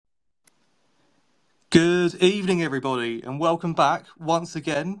Good evening, everybody, and welcome back once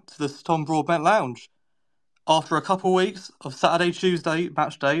again to the Tom Broadbent Lounge. After a couple of weeks of Saturday, Tuesday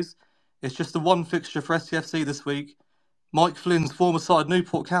match days, it's just the one fixture for STFC this week. Mike Flynn's former side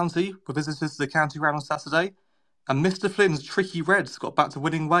Newport County were visitors to the county ground on Saturday, and Mr. Flynn's tricky Reds got back to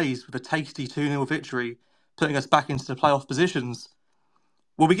winning ways with a tasty 2-0 victory, putting us back into the playoff positions.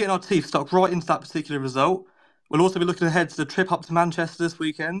 We'll be getting our teeth stuck right into that particular result. We'll also be looking ahead to the trip up to Manchester this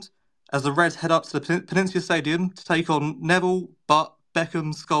weekend, as the Reds head up to the Peninsula Stadium to take on Neville, Butt,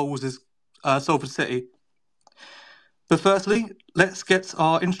 Beckham, Scholes' Salford City. But firstly, let's get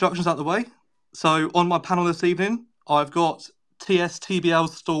our introductions out of the way. So on my panel this evening, I've got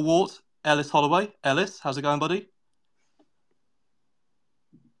TSTBL's stalwart, Ellis Holloway. Ellis, how's it going, buddy?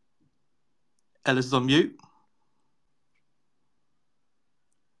 Ellis is on mute.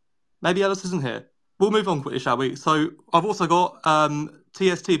 Maybe Ellis isn't here. We'll move on quickly, shall we? So I've also got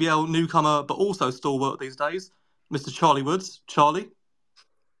TSTBL newcomer, but also stalwart these days, Mr. Charlie Woods. Charlie.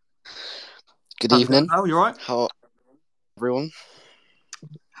 Good evening. How you all right? How everyone?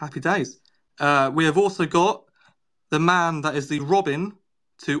 Happy days. We have also got the man that is the Robin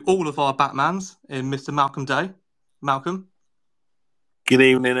to all of our Batmans in Mr. Malcolm Day. Malcolm. Good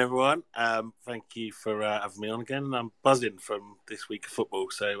evening, everyone. Thank you for having me on again. I'm buzzing from this week of football,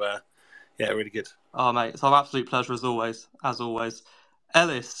 so yeah, really good. Oh, mate, it's our absolute pleasure as always.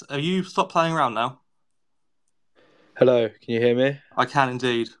 Ellis, are you stopped playing around now? Hello, can you hear me? I can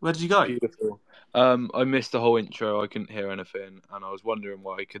indeed. Where did you go? Beautiful. I missed the whole intro. I couldn't hear anything, and I was wondering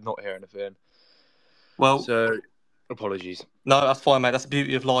why I could not hear anything. Well, so apologies. No, that's fine, mate. That's the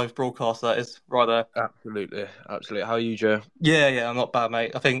beauty of live broadcast. That is right there. Absolutely. How are you, Joe? Yeah, I'm not bad,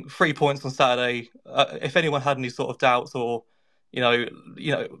 mate. I think 3 points on Saturday. If anyone had any sort of doubts or,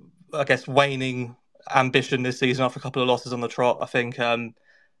 I guess waning ambition this season after a couple of losses on the trot, I think 3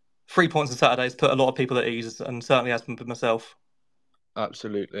 points on Saturday has put a lot of people at ease, and certainly has been for myself.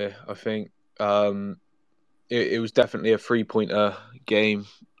 Absolutely. I think it was definitely a 3-pointer game.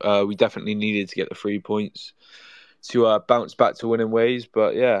 We definitely needed to get the 3 points to bounce back to winning ways.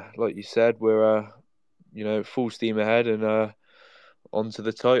 But yeah, like you said, we're full steam ahead and on to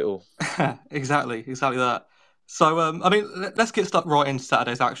the title. Exactly that. So let's get stuck right into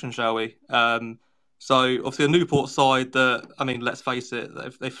Saturday's action, shall we? So obviously the Newport side, let's face it,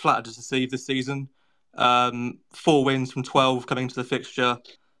 they've flattered us deceived this season. 4 wins from 12 coming into the fixture.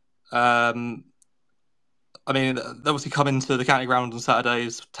 They obviously come into the county ground on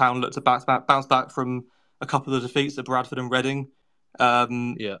Saturdays. Town looked to bounce back from a couple of defeats at Bradford and Reading.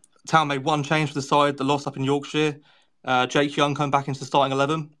 Town made one change for the side, the loss up in Yorkshire. Jake Young coming back into the starting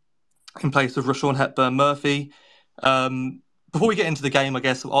 11 in place of Rashawn Hepburn Murphy. Before we get into the game, I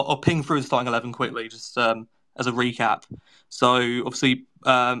guess I'll ping through the starting 11 quickly, just as a recap. So obviously,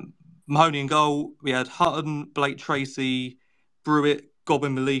 Mahoney in goal. We had Hutton, Blake Tracy, Brewitt,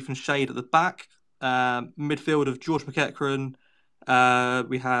 Godwin, Maleef, and Shade at the back. Midfield of George McEachran.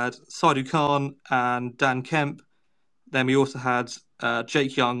 We had Saidu Khan and Dan Kemp. Then we also had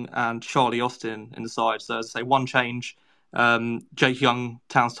Jake Young and Charlie Austin in the side. So as I say, one change. Jake Young,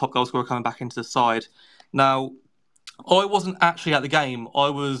 Town's top goal scorer, coming back into the side. Now, I wasn't actually at the game. I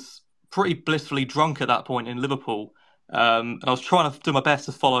was pretty blissfully drunk at that point in Liverpool. And I was trying to do my best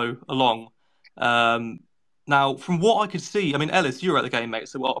to follow along. Now, from what I could see, Ellis, you were at the game, mate,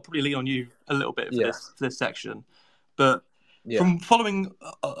 so I'll probably lean on you a little bit for this section. But from following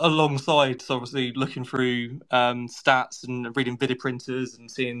alongside, so obviously looking through stats and reading video printers and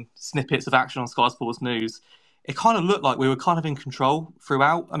seeing snippets of action on Sky Sports News, it kind of looked like we were kind of in control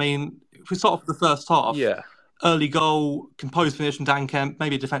throughout. If we start off with the first half, early goal, composed finish from Dan Kemp,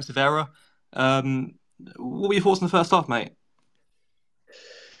 maybe a defensive error. What were your thoughts on the first half, mate?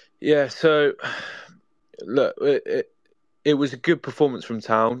 Yeah, so look, it was a good performance from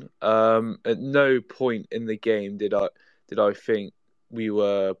Town. At no point in the game did I think we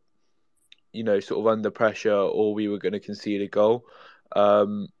were, sort of under pressure or we were going to concede a goal.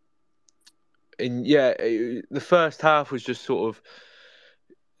 The first half was just sort of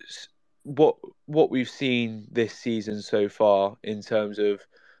what we've seen this season so far in terms of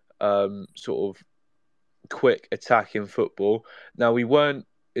sort of quick attacking football. Now, we weren't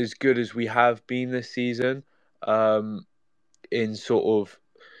as good as we have been this season in terms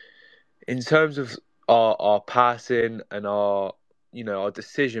of our passing and our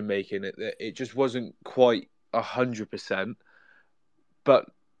decision making. It just wasn't quite 100%, but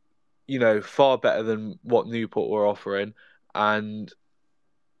far better than what Newport were offering, and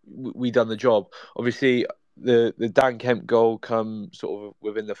we done the job. Obviously, the Dan Kemp goal come sort of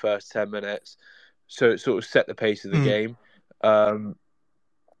within the first 10 minutes, so it sort of set the pace of the game.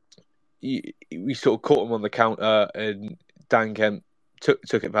 we sort of caught him on the counter, and Dan Kemp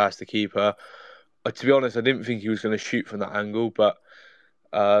took it past the keeper. To be honest, I didn't think he was going to shoot from that angle, but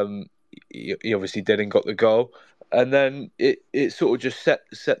he obviously did and got the goal. And then it sort of just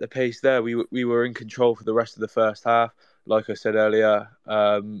set the pace there. We were in control for the rest of the first half. Like I said earlier,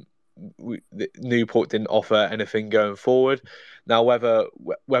 Newport didn't offer anything going forward. Now, whether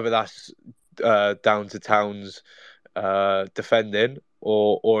that's down to Town's defending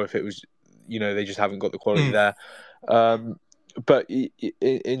or if it was, they just haven't got the quality there. But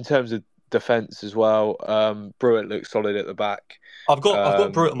in terms of defence as well, Brewitt looks solid at the back. I've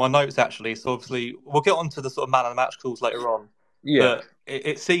got Brewitt on my notes actually, so obviously we'll get on to the sort of man of the match calls later on. Yeah. But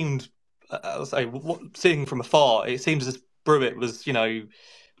it seemed, I'll say, seeing from afar, it seems as if Brewitt was,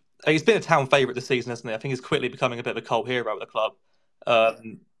 he's been a Town favourite this season, hasn't he? I think he's quickly becoming a bit of a cult hero at the club.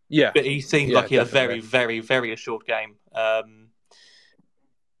 But he seemed like he had a very, very, very assured game.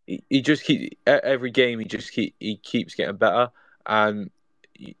 He just every game he keeps getting better, and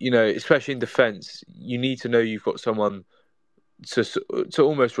especially in defence, you need to know you've got someone to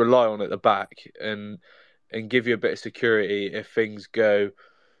almost rely on at the back and give you a bit of security if things go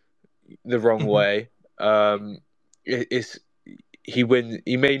the wrong way. He wins.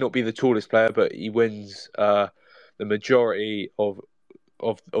 He may not be the tallest player, but he wins the majority of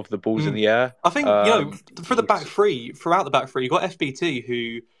the balls in the air. I think for the back three, throughout the back three, you got FBT,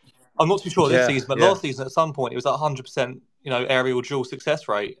 who I'm not too sure this season, but last season at some point it was at 100%, aerial dual success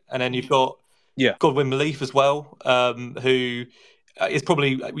rate, and then you've got Godwin Malief as well, who is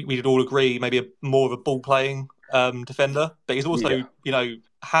probably, we'd all agree, maybe more of a ball playing defender, but he's also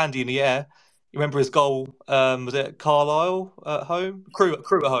handy in the air. You remember his goal? Was it Carlisle at home? Crew at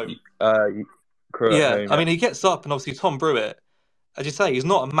home. Crew at home. I mean, he gets up, and obviously Tom Brewitt, as you say, he's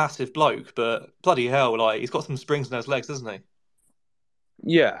not a massive bloke, but bloody hell, he's got some springs in those legs, doesn't he?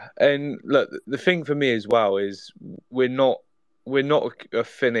 Yeah, and look, the thing for me as well is we're not a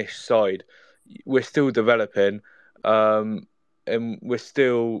finished side. We're still developing, and we're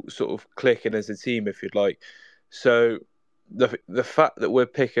still sort of clicking as a team, if you'd like. So the fact that we're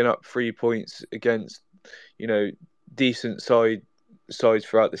picking up 3 points against decent sides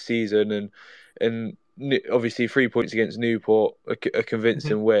throughout the season, and obviously 3 points against Newport, a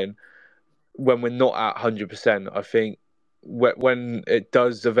convincing win, when we're not at 100%, I think when it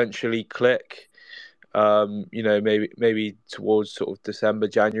does eventually click, maybe towards sort of December,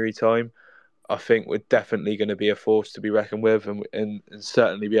 January time, I think we're definitely going to be a force to be reckoned with, and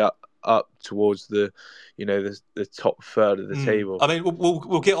certainly be up towards the top third of the table. I mean,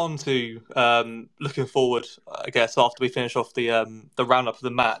 we'll get on to looking forward, I guess, after we finish off the roundup of the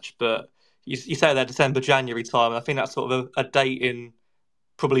match. But you say they're December, January time, and I think that's sort of a date in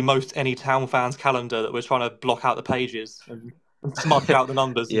probably most any Town fans' calendar that we're trying to block out the pages and smudge out the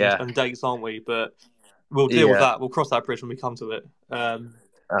numbers and dates, aren't we? But we'll deal with that. We'll cross that bridge when we come to it.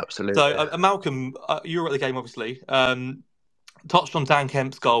 Absolutely. So, Malcolm, you were at the game, obviously. Touched on Dan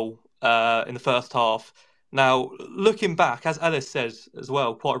Kemp's goal in the first half. Now, looking back, as Ellis says as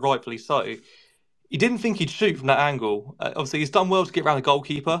well, quite rightfully so, he didn't think he'd shoot from that angle. Obviously, he's done well to get around the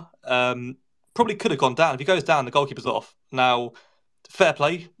goalkeeper. Probably could have gone down. If he goes down, the goalkeeper's off. Now, fair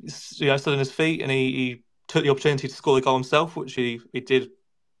play. He's, still on his feet, and he took the opportunity to score the goal himself, which he did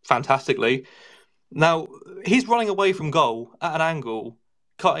fantastically. Now, he's running away from goal at an angle,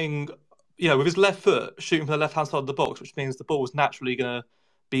 cutting, with his left foot, shooting from the left-hand side of the box, which means the ball is naturally going to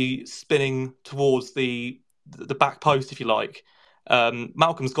be spinning towards the back post, if you like.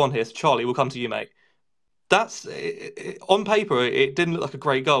 Malcolm's gone here, so Charlie, we'll come to you, mate. That's on paper, it didn't look like a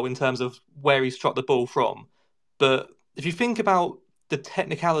great goal in terms of where he struck the ball from. But if you think about the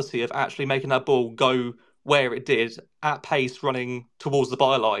technicality of actually making that ball go where it did at pace, running towards the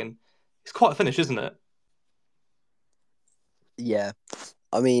byline, it's quite a finish, isn't it? Yeah,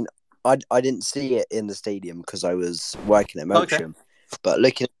 I mean, I didn't see it in the stadium because I was working at Motion. Okay. But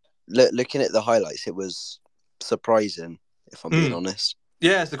looking at the highlights, it was surprising, if I'm being honest.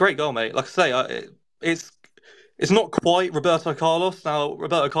 Yeah, it's a great goal, mate. Like I say, it's not quite Roberto Carlos. Now,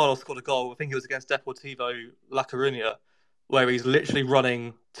 Roberto Carlos scored a goal, I think it was against Deportivo La Coruña, where he's literally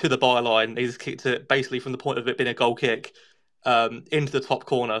running to the byline. He's kicked it basically from the point of it being a goal kick into the top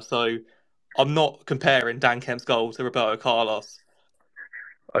corner. So I'm not comparing Dan Kemp's goal to Roberto Carlos.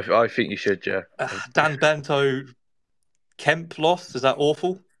 I think you should, Joe. Dan Bento Kemp lost. Is that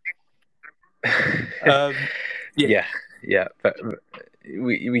awful? Yeah, but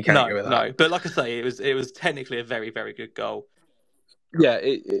we can't go with that. No, but like I say, it was technically a very, very good goal. Yeah,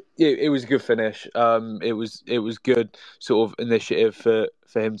 it was a good finish. It was good sort of initiative for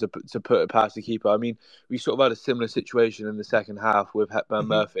him to put it past the keeper. I mean, we sort of had a similar situation in the second half with Hepburn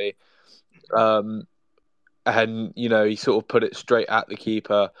Murphy, and he sort of put it straight at the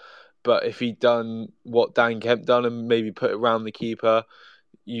keeper. But if he'd done what Dan Kemp done and maybe put it around the keeper,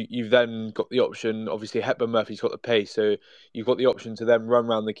 you've then got the option. Obviously, Hepburn Murphy's got the pace, so you've got the option to then run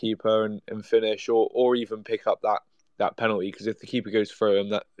around the keeper and finish, or even pick up that penalty, because if the keeper goes through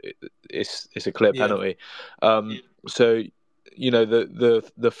him, it's a clear penalty. So the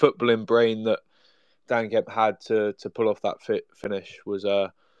footballing brain that Dan Kemp had to pull off that finish was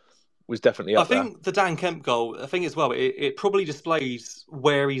definitely up there. I think the Dan Kemp goal, I think as well, it probably displays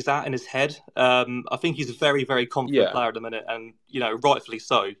where he's at in his head. I think he's a very, very confident player at the minute, and rightfully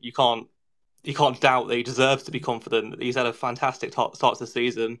so. You can't doubt that he deserves to be confident. He's had a fantastic start to the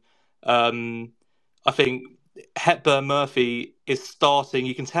season. I think Hepburn Murphy is starting.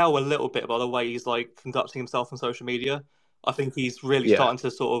 You can tell a little bit by the way he's conducting himself on social media. I think he's really starting to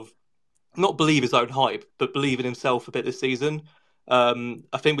sort of not believe his own hype, but believe in himself a bit this season. I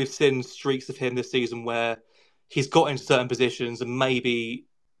think we've seen streaks of him this season where he's got into certain positions and maybe,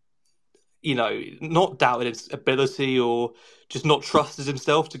 not doubted his ability or just not trusted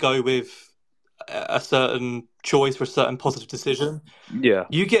himself to go with a certain choice for a certain positive decision. Yeah,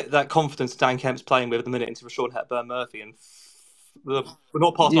 you get that confidence Dan Kemp's playing with at the minute into Rashawn Hepburn Murphy, and we're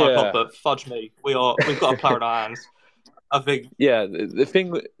not past 9 o'clock, but fudge me, we've got a player in our hands. I think. Yeah, the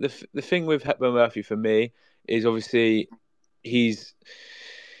thing with Hepburn Murphy for me is obviously he's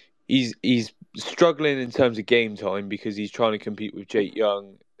struggling in terms of game time because he's trying to compete with Jake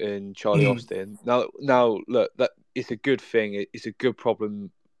Young and Charlie Austin. Now look, that it's a good thing. It's a good problem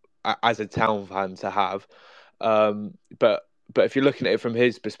as a Town fan to have. But if you're looking at it from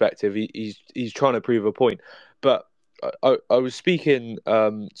his perspective, he's trying to prove a point. But I was speaking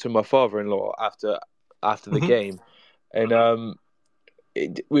to my father-in-law after the game, and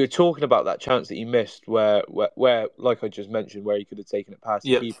we were talking about that chance that he missed, where like I just mentioned, where he could have taken it past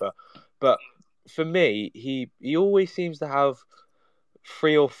the keeper. But for me, he always seems to have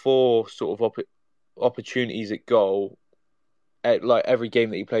 3 or 4 sort of opportunities at goal at every game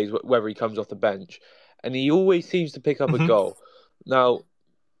that he plays, whether he comes off the bench, and he always seems to pick up a goal. Now,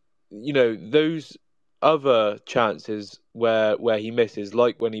 those other chances where he misses,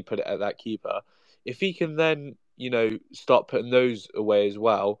 like when he put it at that keeper, if he can then start putting those away as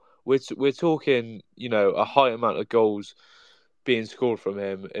well, we're talking a high amount of goals being scored from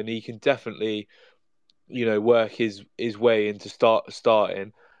him, and he can definitely work his way into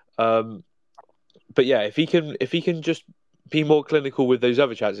starting. But yeah, if he can just be more clinical with those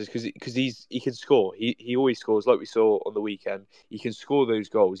other chances, because he can score. He always scores, like we saw on the weekend. He can score those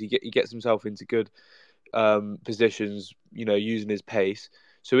goals. He gets himself into good positions, using his pace.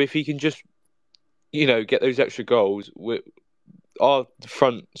 So if he can just get those extra goals, our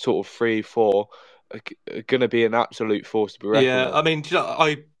front sort of 3-4 are going to be an absolute force to be reckoned with. Yeah, I mean,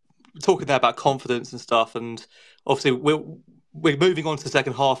 I talking there about confidence and stuff, and obviously we're moving on to the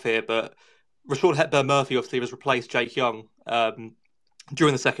second half here, but Rashawn Hepburn Murphy obviously has replaced Jake Young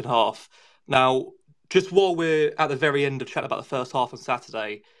during the second half. Now, just while we're at the very end of chatting about the first half on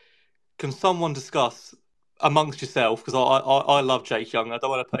Saturday, can someone discuss amongst yourself, because I love Jake Young, I don't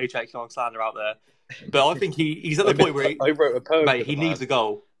want to put a Jake Young slander out there, but I think he's at the point where I wrote a poem, he needs a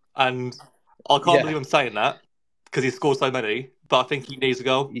goal, and I can't believe I'm saying that because he scored so many, but I think he needs a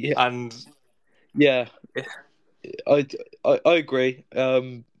goal. And I agree.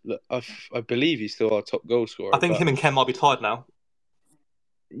 I believe he's still our top goal scorer. I think him and Kemp might be tied now.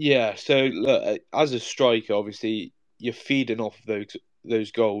 Yeah, so look, as a striker, obviously you're feeding off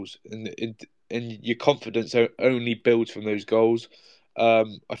those goals, and your confidence only builds from those goals. I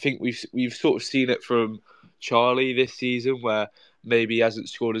think we've sort of seen it from Charlie this season, where maybe he hasn't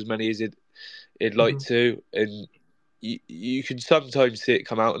scored as many as he'd like to, and you can sometimes see it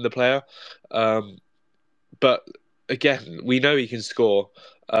come out in the player. But again, we know he can score,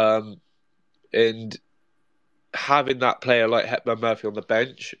 and having that player like Hepburn Murphy on the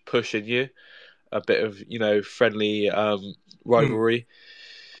bench pushing you, a bit of friendly rivalry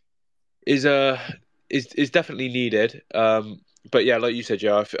is definitely needed. But yeah, like you said,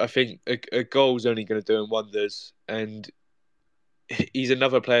 Joe, I think a goal's only going to do him wonders, and he's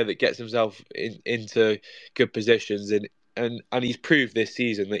another player that gets himself into good positions, and he's proved this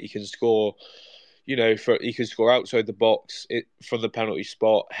season that he can score. He can score outside the box, from the penalty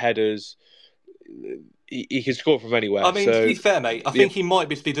spot, headers. He can score from anywhere. I mean, to be fair, mate, I think he might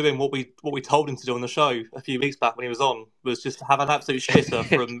be doing what we told him to do on the show a few weeks back when he was on, was just have an absolute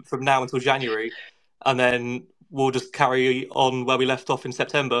shitter from now until January, and then we'll just carry on where we left off in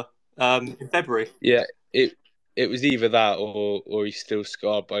September, in February. Yeah, it was either that or he's still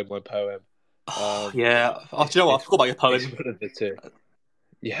scarred by my poem. Yeah, do you know what? I forgot about your poem. It's one of the two.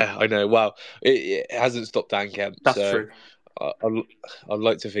 Yeah, I know. Well, it hasn't stopped Dan Kemp. That's so true. I'd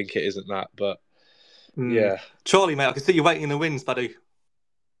like to think it isn't that, but yeah. Charlie, mate, I can see you waiting in the wings, buddy.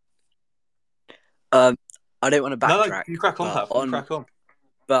 I don't want to backtrack. No, you crack on, Pat. You crack on.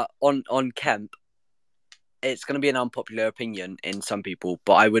 But on Kemp, it's going to be an unpopular opinion in some people,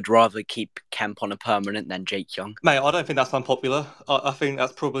 but I would rather keep Kemp on a permanent than Jake Young. Mate, I don't think that's unpopular. I think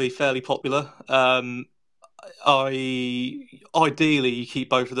that's probably fairly popular. Ideally, you keep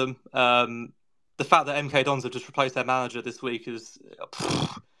both of them. The fact that MK Dons have just replaced their manager this week is...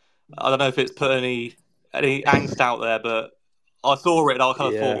 I don't know if it's put any angst out there, but I saw it and I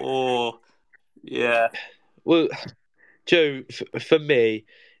kind of thought, oh, yeah. Well, Joe, for me,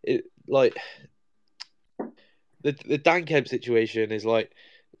 the Dan Kemp situation is like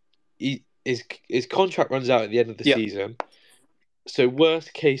his contract runs out at the end of the season. So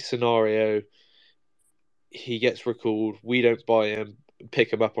worst case scenario, he gets recalled. We don't buy him,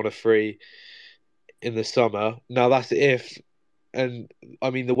 pick him up on a free in the summer. Now that's if, and I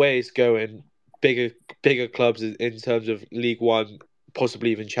mean the way it's going, bigger clubs in terms of League One,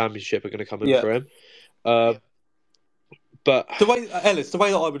 possibly even Championship, are going to come in for him. But the way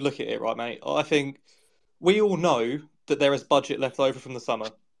that I would look at it, right, mate, I think we all know that there is budget left over from the summer.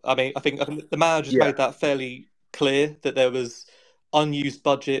 I think the manager's made that fairly clear, that there was unused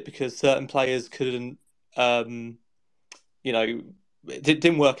budget because certain players couldn't, it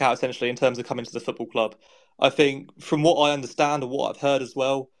didn't work out essentially in terms of coming to the football club. I think from what I understand and what I've heard as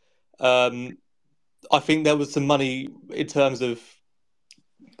well, I think there was some money in terms of.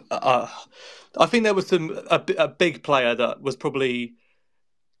 I think there was a big player that was probably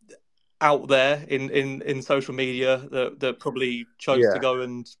out there in social media that probably chose to go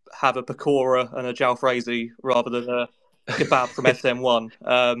and have a pakora and a jalfrezi rather than a kebab from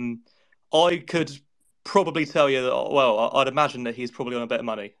SM1. I could probably tell you that. Well, I'd imagine that he's probably on a bit of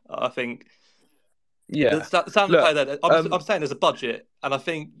money. I think. Yeah. The sound player that I'm saying there's a budget, and I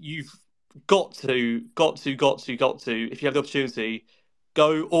think you've got to, if you have the opportunity,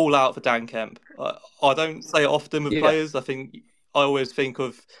 go all out for Dan Kemp. I don't say it often with players. I always think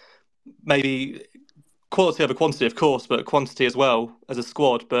of maybe quality over quantity, of course, but quantity as well as a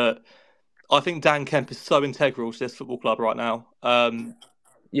squad. But I think Dan Kemp is so integral to this football club right now.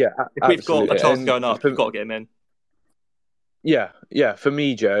 If we've got a chance of going up, we've got to get him in. Yeah. For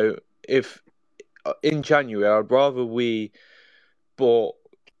me, Joe, if in January, I'd rather we bought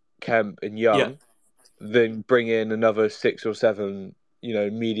Kemp and Young than bring in another 6 or 7,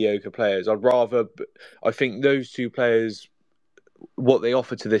 mediocre players. I think those two players, what they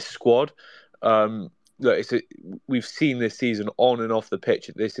offer to this squad, we've seen this season on and off the pitch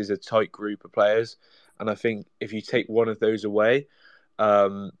that this is a tight group of players, and I think if you take one of those away,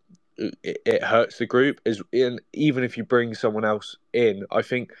 it hurts the group. Even if you bring someone else in, I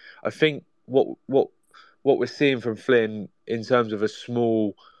think what we're seeing from Flynn in terms of a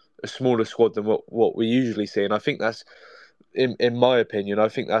smaller squad than what we usually see, and I think that's. In my opinion, I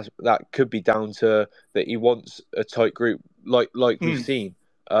think that could be down to that he wants a tight group like we've seen.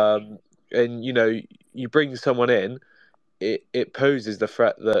 And you bring someone in, it poses the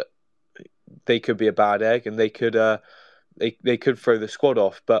threat that they could be a bad egg and they could throw the squad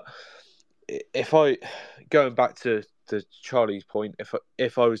off. But going back to Charlie's point,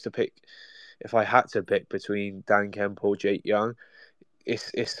 if I had to pick between Dan Kemp or Jake Young,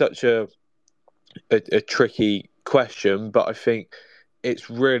 it's such a tricky question, but I think it's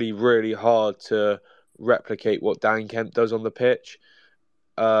really, really hard to replicate what Dan Kemp does on the pitch.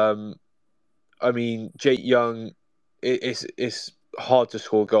 I mean, Jake Young, it's hard to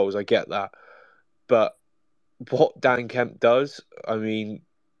score goals. I get that, but what Dan Kemp does, I mean,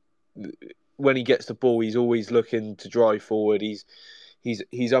 when he gets the ball, he's always looking to drive forward.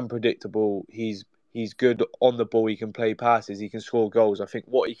 He's unpredictable. He's good on the ball. He can play passes. He can score goals. I think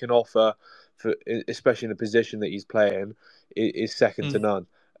what he can offer, especially in the position that he's playing, is second to none.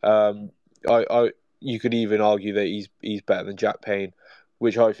 You could even argue that he's better than Jack Payne,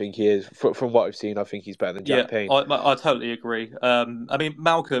 which I think he is. From what I've seen, I think he's better than Jack Payne. I totally agree. I mean,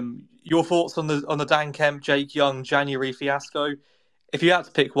 Malcolm, your thoughts on the Dan Kemp, Jake Young January fiasco? If you had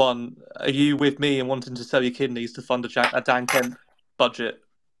to pick one, are you with me in wanting to sell your kidneys to fund a Dan Kemp budget?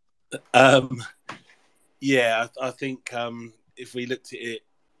 Yeah, I think if we looked at it,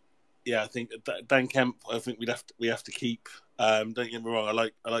 I think Dan Kemp, I think we have to keep. Don't get me wrong, I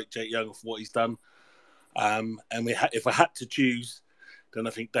like Jake Young for what he's done. And if I had to choose, then I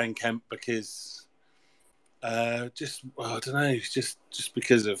think Dan Kemp, because Just I don't know, just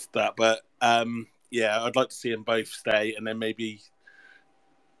because of that. But yeah, I'd like to see them both stay, and then maybe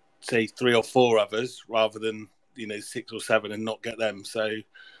say 3 or 4 others rather than 6 or 7 and not get them. So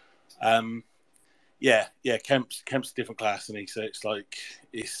yeah, Kemp's a different class, and so it's like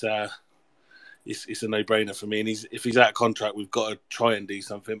it's a no-brainer for me. And if he's out of contract, we've got to try and do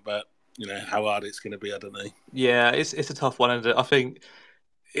something. But how hard it's going to be, I don't know. Yeah, it's a tough one, isn't it? I think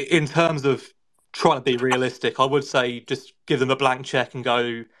in terms of trying to be realistic, I would say just give them a blank check and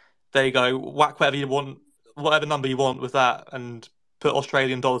go, there you go, whack whatever you want, whatever number you want with that, and put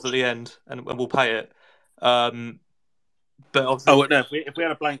Australian dollars at the end, and we'll pay it. But obviously, no, if we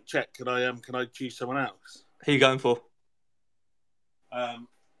had a blank check, can I choose someone else? Who are you going for?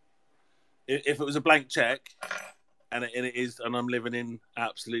 If it was a blank check, and it is, and I'm living in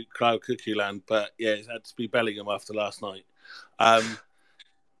absolute cloud cuckoo land, but yeah, it had to be Bellingham after last night.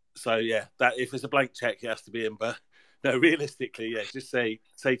 So yeah, that if it's a blank check, it has to be him. But no, realistically, yeah, just say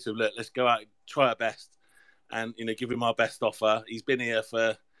to him, look, let's go out, try our best, and give him our best offer. He's been here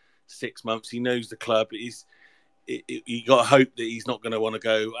for 6 months. He knows the club. You got to hope that he's not going to want to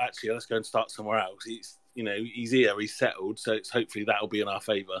go. Actually, let's go and start somewhere else. He's here, he's settled, so it's hopefully that'll be in our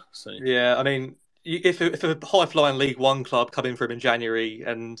favour. So yeah, I mean, if a high-flying League One club come in for him in January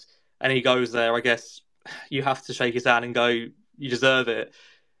and he goes there, I guess you have to shake his hand and go, you deserve it.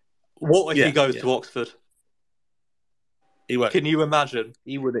 What if he goes to Oxford? He won't. Can you imagine?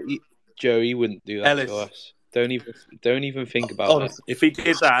 He wouldn't do that to us. Don't even think about that. If he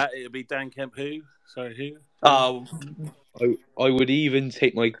did that, it'd be Dan Kemp. Who? Sorry, who? Oh, I would even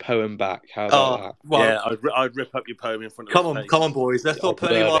take my poem back. How about that? Well, yeah, I'd rip up your poem in front of his face. Come on, boys. Let's not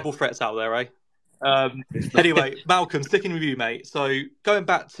put any libel threats out there, eh? Anyway, Malcolm, sticking with you, mate. So going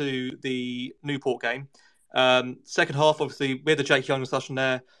back to the Newport game, second half, obviously, we had the Jake Young discussion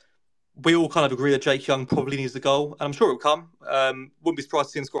there. We all kind of agree that Jake Young probably needs the goal, and I'm sure it'll come. Wouldn't be surprised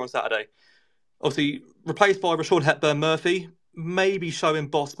to see him score on Saturday. Obviously, replaced by Rashawn Hepburn-Murphy, maybe showing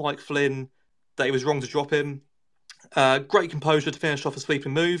boss Mike Flynn that he was wrong to drop him. Great composure to finish off a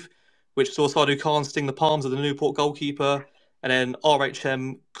sweeping move, which saw Sadu Khan sting the palms of the Newport goalkeeper, and then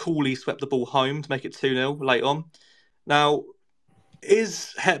RHM coolly swept the ball home to make it 2-0 late on. Now,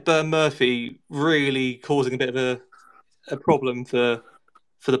 is Hepburn-Murphy really causing a bit of a problem for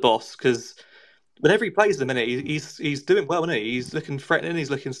the boss? Because whenever he plays at the minute, he's doing well, isn't he? He's looking threatening. He's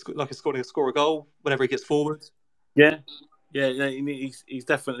looking like he's going to score a goal whenever he gets forward. Yeah, he's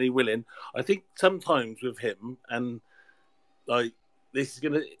definitely willing. I think sometimes with him, and like this is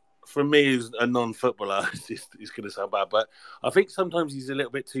gonna, for me as a non-footballer, it's gonna sound bad, but I think sometimes he's a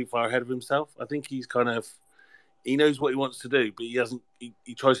little bit too far ahead of himself. I think he's he knows what he wants to do, but he doesn't.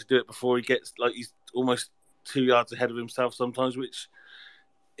 He tries to do it before he gets he's almost 2 yards ahead of himself sometimes, which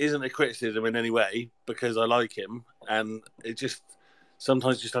isn't a criticism in any way because I like him, and it just.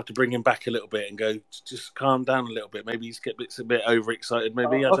 Sometimes just have to bring him back a little bit and go, just calm down a little bit. Maybe he's a bit overexcited.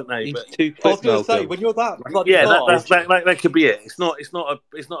 Maybe I don't know. He's but too quick. I was going to say when you're that, that could be it. It's not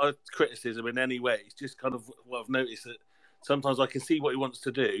a criticism in any way. It's just kind of what I've noticed that sometimes I can see what he wants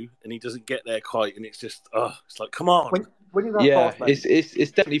to do and he doesn't get there quite, and it's just it's like come on. When you're that fast,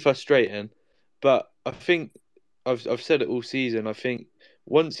 it's definitely frustrating, but I think I've said it all season. I think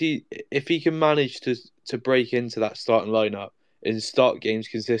if he can manage to break into that starting lineup and start games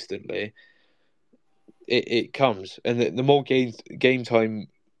consistently, it comes. And the more game time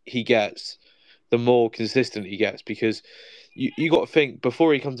he gets, the more consistent he gets. Because you got to think,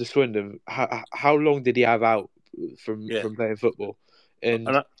 before he comes to Swindon, how long did he have out from playing football? And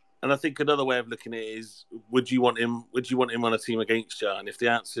I think another way of looking at it is, would you want him on a team against you? And if the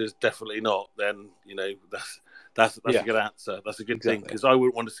answer is definitely not, then that's a good answer. That's a good thing, because I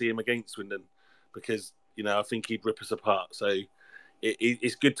wouldn't want to see him against Swindon, because I think he'd rip us apart. So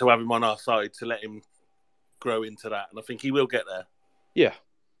it's good to have him on our side to let him grow into that, and I think he will get there.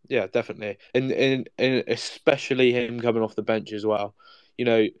 Yeah, definitely, and especially him coming off the bench as well.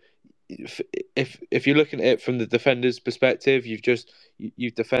 If you're looking at it from the defender's perspective,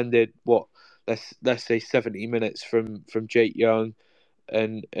 you've defended let's say 70 minutes from Jake Young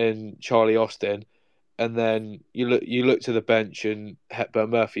and Charlie Austin, and then you look to the bench and Hepburn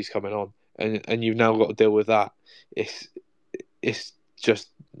Murphy's coming on, and you've now got to deal with that. It's just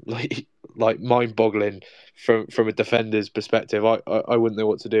like mind-boggling from a defender's perspective. I wouldn't know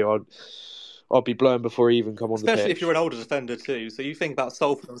what to do. I'd be blown before he even come on the pitch. Especially if you're an older defender too. So you think about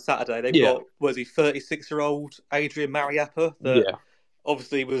Salford on Saturday. They've got 36-year-old Adrian Mariappa that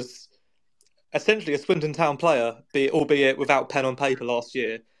obviously was essentially a Swindon Town player, albeit without pen on paper last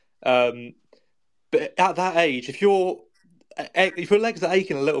year. But at that age, if your legs are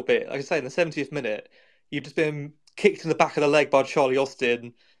aching a little bit, like I say, in the 70th minute, you've just been kicked in the back of the leg by Charlie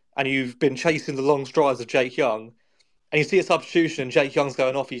Austin, and you've been chasing the long strides of Jake Young, and you see a substitution and Jake Young's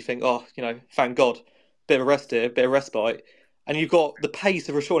going off, you think, oh, thank God, bit of a rest here, bit of respite, and you've got the pace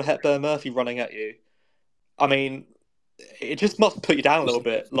of Rashawn Hepburn-Murphy running at you. I mean, it just must put you down a little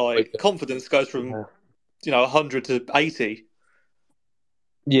bit. Like, confidence goes from 100 to 80.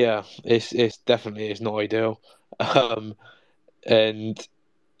 Yeah, it's definitely not ideal. And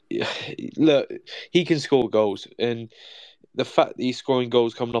look, he can score goals, and the fact that he's scoring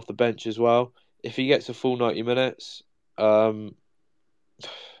goals coming off the bench as well. If he gets a full 90 minutes, I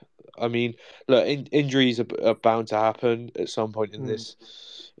mean, look, injuries are bound to happen at some point in this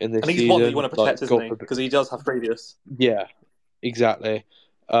and he's season. One that you want to protect, isn't he? Because he does have previous. Yeah, exactly.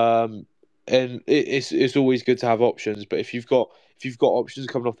 And it's always good to have options, but if you've got options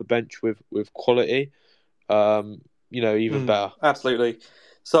coming off the bench with quality, even better. Absolutely.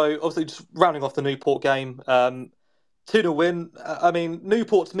 So obviously, just rounding off the Newport game, 2-0 win. I mean,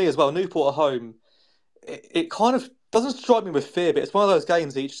 Newport to me as well. Newport at home. It kind of doesn't strike me with fear, but it's one of those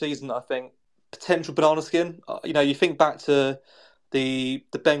games each season. I think potential banana skin. You think back to the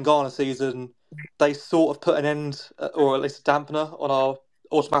Ben Garner season. They sort of put an end, or at least a dampener, on our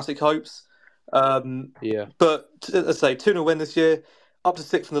automatic hopes. Yeah. But as I say, 2-0 win this year, up to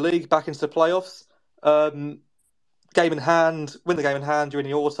 6th in the league, back into the playoffs. Game in hand, win the game in hand, you're in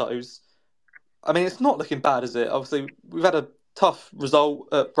the autos. I mean, it's not looking bad, is it? Obviously, we've had a tough result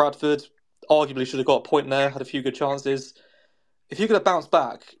at Bradford. Arguably should have got a point there, had a few good chances. If you're going to bounce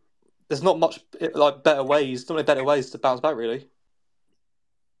back, there's not much better ways to bounce back, really.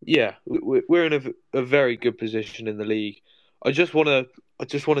 Yeah, we're in a very good position in the league. I just want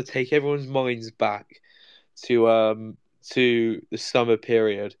to take everyone's minds back to the summer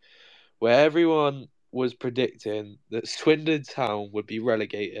period where everyone was predicting that Swindon Town would be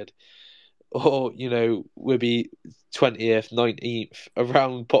relegated, or would be 20th, 19th,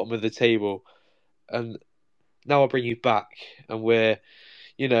 around bottom of the table, and now I'll bring you back, and we're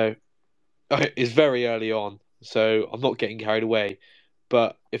it's very early on, so I'm not getting carried away.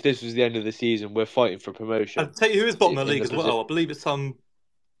 But if this was the end of the season, we're fighting for promotion. I'll tell you who is bottom of the league as well. I believe it's some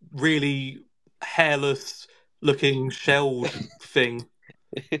really hairless looking shelled thing.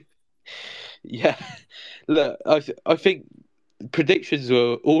 Yeah, look, I think predictions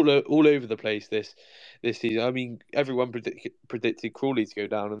were all over the place this season. I mean, everyone predicted Crawley to go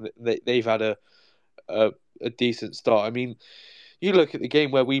down, and they've had a decent start. I mean, you look at the game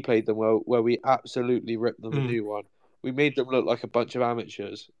where we played them, where we absolutely ripped them a new one. We made them look like a bunch of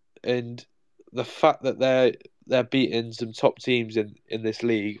amateurs, and the fact that they're beating some top teams in this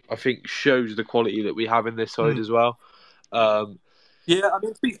league, I think, shows the quality that we have in this side as well. Yeah, I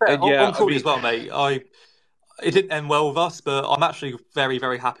mean, to be fair, on Crawley as well, mate. It didn't end well with us, but I'm actually very,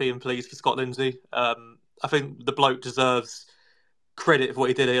 very happy and pleased for Scott Lindsay. I think the bloke deserves credit for what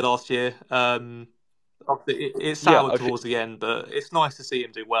he did here last year. It soured towards the end, but it's nice to see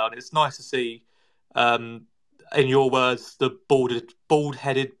him do well, and it's nice to see, in your words, the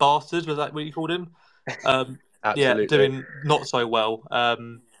bald-headed bastard. Was that what you called him? Absolutely. Yeah, doing not so well.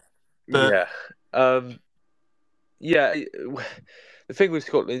 The thing with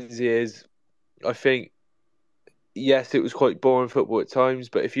Scott Lindsay is, I think, yes, it was quite boring football at times,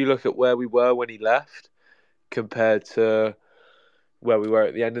 but if you look at where we were when he left compared to where we were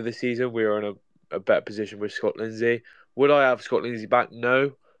at the end of the season, we were in a better position with Scott Lindsay. Would I have Scott Lindsay back?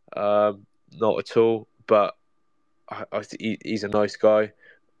 No, not at all. But he's a nice guy.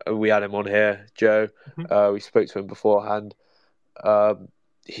 We had him on here, Joe. We spoke to him beforehand.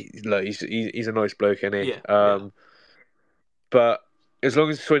 He's a nice bloke, isn't he? Yeah. But as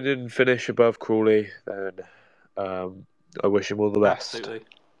long as Swindon finish above Crawley, then I wish him all the best. Absolutely.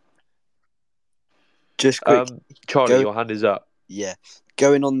 Just quick, Charlie, your hand is up. Yeah,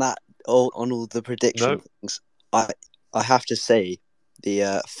 going on that, on all the prediction things, I have to say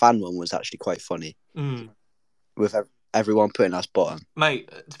the fan one was actually quite funny. With everyone putting us bottom.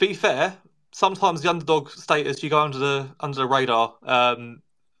 Mate, to be fair, sometimes the underdog status, you go under the radar. I'm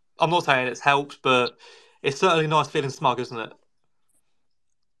not saying it's helped, but it's certainly nice feeling smug, isn't it?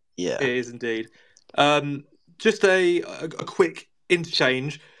 Yeah, it is indeed. Just a quick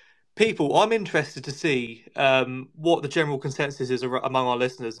interchange. People, I'm interested to see what the general consensus is among our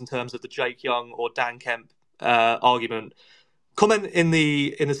listeners in terms of the Jake Young or Dan Kemp argument. Comment in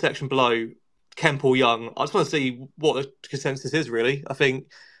the section below, Kemp or Young. I just want to see what the consensus is, really. I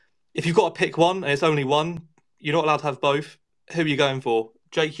think if you've got to pick one and it's only one, you're not allowed to have both. Who are you going for?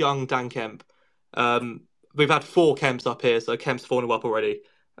 Jake Young, Dan Kemp. We've had 4 Kemps up here, so Kemp's 4-0 up already.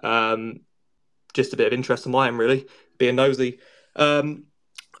 Just a bit of interest on my end, really, being nosy.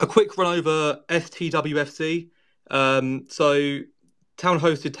 A quick run over STWFC. So Town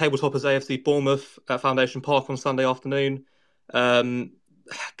hosted table toppers AFC Bournemouth at Foundation Park on Sunday afternoon.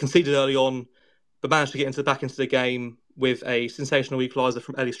 Conceded early on, but managed to get back into the game with a sensational equaliser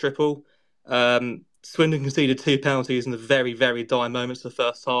from Ellie Stripple. Swindon conceded 2 penalties in the very, very dire moments of the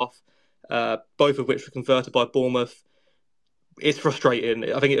first half, both of which were converted by Bournemouth. It's frustrating.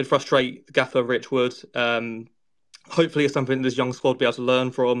 I think it would frustrate Gaffer Richwood. Hopefully it's something this young squad will be able to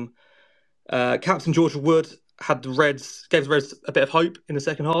learn from. Captain George Wood gave the Reds a bit of hope in the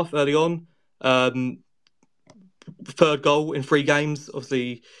second half early on. Third goal in 3 games.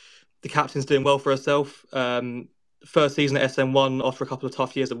 Obviously, the captain's doing well for herself. First season at SN1 after a couple of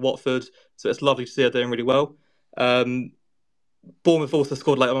tough years at Watford, so it's lovely to see her doing really well. Bournemouth also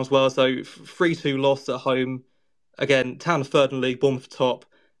scored later on as well, so 3-2 loss at home. Again, Town are third in the league, Bournemouth top.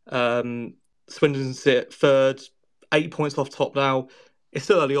 Swindon sit third, 8 points off top now. It's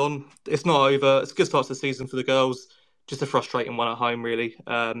still early on. It's not over. It's a good start to the season for the girls. Just a frustrating one at home, really.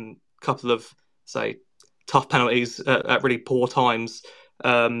 Couple of, say, tough penalties at really poor times.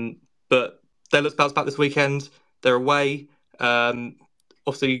 But they look to bounce back this weekend. They're away.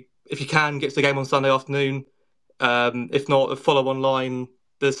 Obviously, if you can, get to the game on Sunday afternoon. If not, follow online.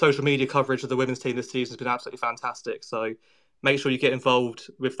 The social media coverage of the women's team this season has been absolutely fantastic. So make sure you get involved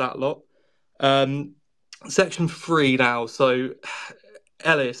with that lot. Section 3 now. So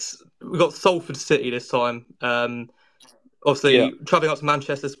Ellis, we've got Salford City this time. Obviously, travelling up to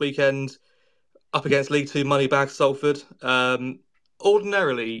Manchester this weekend, up against League 2 Moneybag Salford.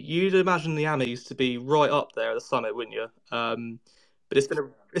 Ordinarily, you'd imagine the Ammies to be right up there at the summit, wouldn't you? But it's been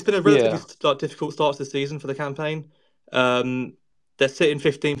a relatively difficult start to the season for the campaign. They're sitting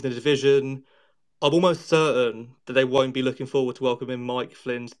 15th in the division. I'm almost certain that they won't be looking forward to welcoming Mike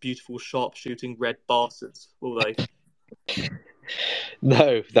Flynn's beautiful sharp-shooting red bastards, will they?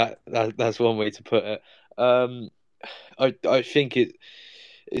 No, that's one way to put it. I think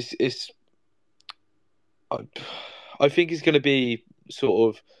I think it's going to be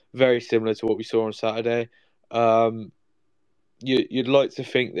sort of very similar to what we saw on Saturday. You'd like to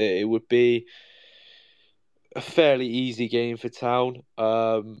think that it would be a fairly easy game for Town.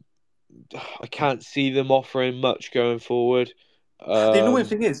 I can't see them offering much going forward. The annoying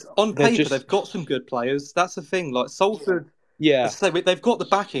thing is, on paper, they've got some good players. That's the thing. Like Salford, they've got the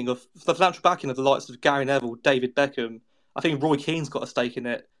backing of the financial backing of the likes of Gary Neville, David Beckham. I think Roy Keane's got a stake in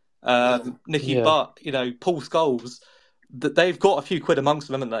it. Nicky Butt, Paul Scholes. They've got a few quid amongst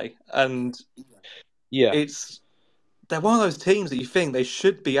them, haven't they? And they're one of those teams that you think they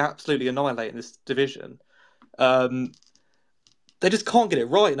should be absolutely annihilating this division. They just can't get it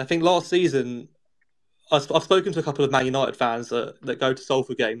right. And I think last season, I've spoken to a couple of Man United fans that go to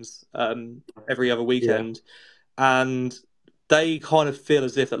Salford games every other weekend, and they kind of feel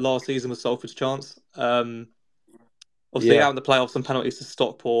as if that last season was Salford's chance. Obviously, out in the playoffs, some penalties to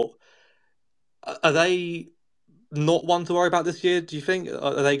Stockport. Are they not one to worry about this year, do you think?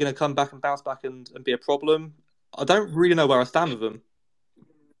 Are they going to come back and bounce back and be a problem? I don't really know where I stand with them.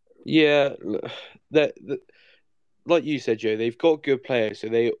 Yeah, like you said, Joe, they've got good players, so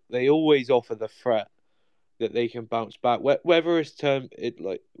they always offer the threat that they can bounce back. Whether it's down to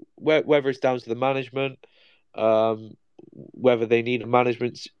the management, whether they need a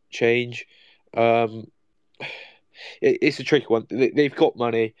management change, it's a tricky one. They've got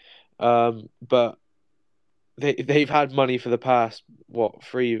money, but they've had money for the past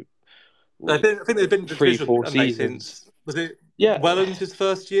 3. I think they've been in the division, 3-4 seasons. Was it Wellens'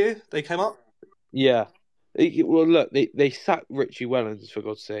 first year they came up? Yeah. Well, look, they sacked Richie Wellens, for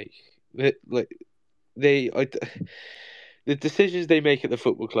God's sake. The decisions they make at the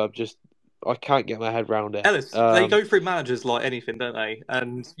football club, I can't get my head around it. Ellis, they go through managers like anything, don't they?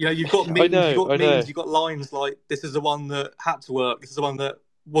 And you've got memes, you've got lines like, "This is the one that had to work. This is the one that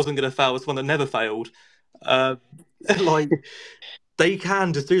wasn't going to fail. It's the one that never failed." They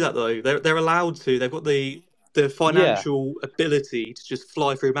can just do that though. They're allowed to. They've got the financial ability to just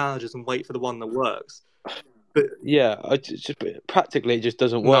fly through managers and wait for the one that works. But practically it just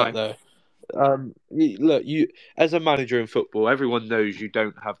doesn't work though. Look, you as a manager in football, everyone knows you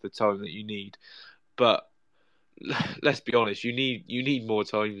don't have the time that you need, but let's be honest, you need more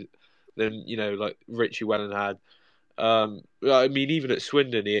time than like Richie Wellen had. I mean, even at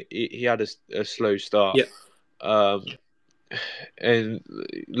Swindon, he had a slow start. And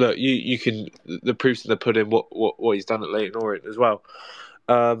look, you can the proof's in the pudding what he's done at Leyton Orient as well.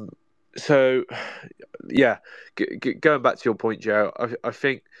 So yeah, going back to your point, Joe, I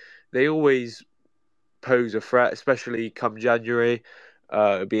think they always pose a threat, especially come January.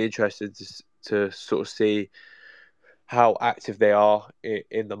 It'd be interesting to sort of see how active they are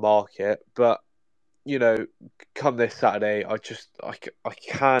in the market. But come this Saturday, I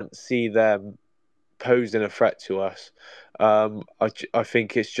can't see them posing a threat to us. I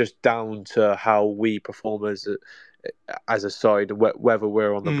think it's just down to how we perform as a side, whether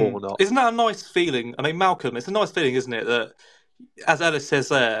we're on the ball or not. Isn't that a nice feeling? I mean, Malcolm, it's a nice feeling, isn't it, that, as Ellis says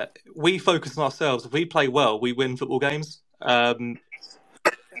there, we focus on ourselves. If we play well, we win football games. I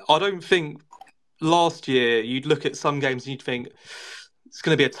don't think last year you'd look at some games and you'd think it's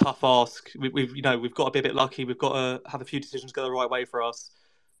going to be a tough ask. We've got to be a bit lucky. We've got to have a few decisions go the right way for us.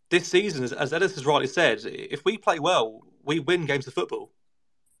 This season, as Ellis has rightly said, if we play well, we win games of football.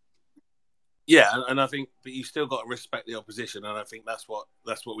 Yeah, and I think that you still got to respect the opposition, and I think that's what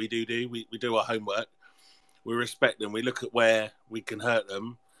we do. We do our homework. We respect them. We look at where we can hurt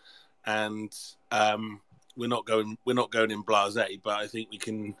them, and we're not going in blasé. But I think we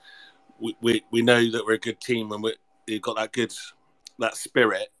can. We know that we're a good team, and we've got that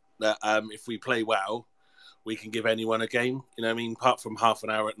spirit that if we play well, we can give anyone a game. You know what I mean? Apart from half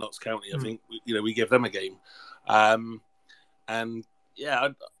an hour at Notts County, I think we give them a game. And yeah,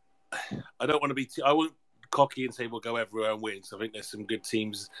 I don't want to be I won't cocky and say we'll go everywhere and win. So I think there's some good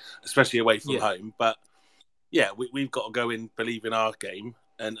teams, especially away from home. But yeah, we've got to go in, believe in our game,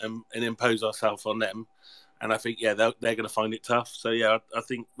 and impose ourselves on them. And I think they're going to find it tough. So yeah, I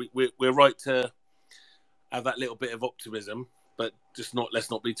think we're right to have that little bit of optimism, but just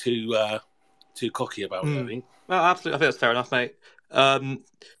let's not be too cocky about it. I think. Well, absolutely, I think that's fair enough, mate.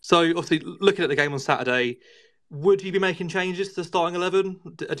 So obviously, looking at the game on Saturday, would you be making changes to the starting 11?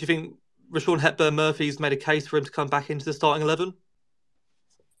 Do you think Rashawn Hepburn-Murphy's made a case for him to come back into the starting 11?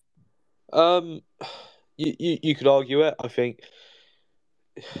 You could argue it. I think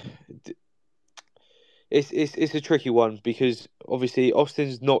it's a tricky one because obviously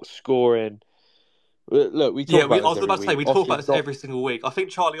Austin's not scoring. Look, we talk about this. I was about to say we talk about this every single week. I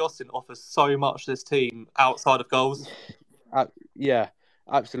think Charlie Austin offers so much to this team outside of goals. Yeah,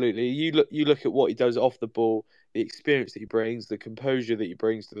 absolutely. You look at what he does off the ball, the experience that he brings, the composure that he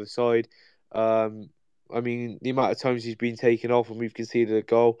brings to the side. I mean, the amount of times he's been taken off and we've conceded a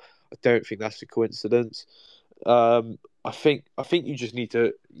goal, I don't think that's a coincidence. I think you just need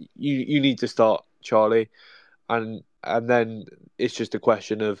to you need to start Charlie, and then it's just a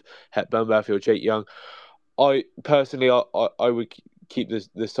question of Hepburn Murphy or Jake Young. I personally would keep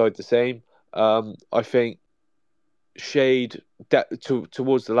the side the same. I think Shade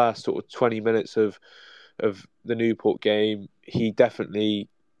towards the last sort of 20 minutes of the Newport game, he definitely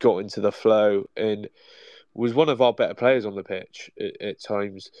got into the flow and was one of our better players on the pitch at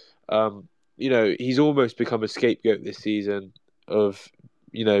times. He's almost become a scapegoat this season of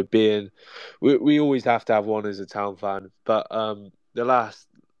being. We always have to have one as a Town fan, but the last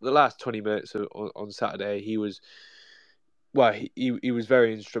 20 minutes on Saturday, he was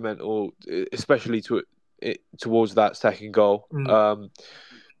very instrumental, especially towards that second goal.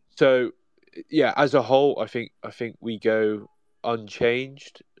 So yeah, as a whole, I think we go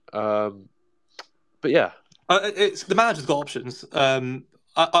unchanged. But yeah, it's the manager's got options. I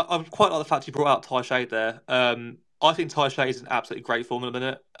quite like the fact you brought out Ty Shade there. I think Ty Shade is in absolutely great form in a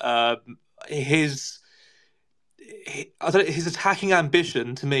minute. His attacking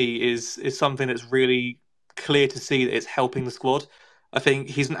ambition to me is something that's really clear to see that it's helping the squad. I think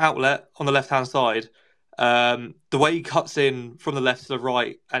he's an outlet on the left-hand side. The way he cuts in from the left to the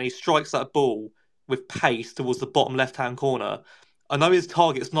right and he strikes that ball with pace towards the bottom left-hand corner. I know his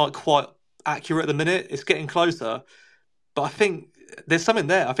target's not quite accurate at the minute. It's getting closer. But I think there's something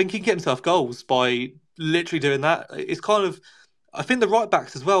there. I think he can get himself goals by literally doing that. It's kind of... I think the right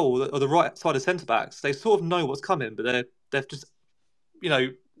backs as well, or the right side of centre backs, they sort of know what's coming, but they've just,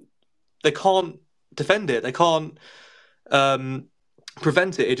 they can't defend it. They can't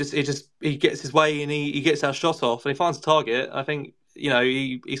prevent it. He gets his way and he gets our shot off and he finds a target. I think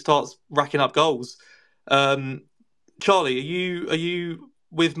he starts racking up goals. Charlie, are you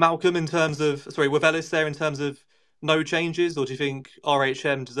with Malcolm with Ellis there in terms of no changes, or do you think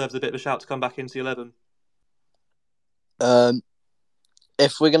RHM deserves a bit of a shout to come back into the 11?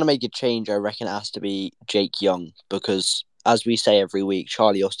 If we're going to make a change, I reckon it has to be Jake Young because, as we say every week,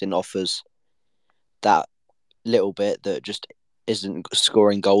 Charlie Austin offers that little bit that just isn't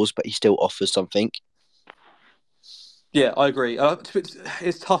scoring goals, but he still offers something. Yeah, I agree.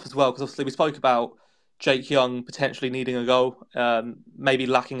 It's tough as well because obviously we spoke about Jake Young potentially needing a goal, maybe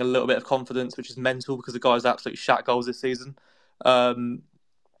lacking a little bit of confidence, which is mental because the guy's absolutely shat goals this season.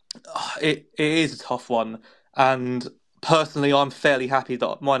 It is a tough one, and personally, I'm fairly happy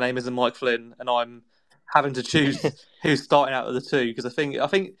that my name isn't Mike Flynn and I'm having to choose who's starting out of the two because I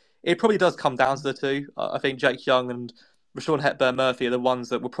think it probably does come down to the two. I think Jake Young and Rashawn Hepburn-Murphy are the ones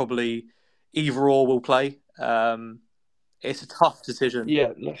that will probably either or will play. It's a tough decision.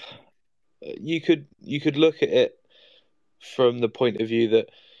 Yeah, you could look at it from the point of view that,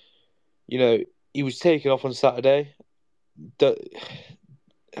 you know, he was taken off on Saturday.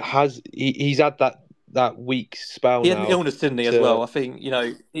 He's had that week spell He had now. an illness, didn't he, as well? I think,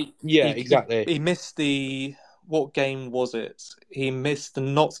 exactly. He missed what game was it? He missed the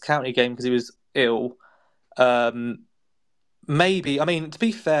Notts County game because he was ill. Maybe, I mean, to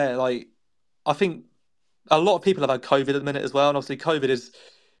be fair, like, I think a lot of people have had COVID at the minute as well, and obviously COVID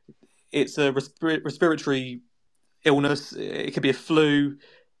it's a respiratory illness. It could be a flu.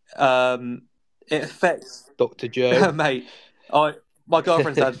 It affects Dr. Joe. mate. My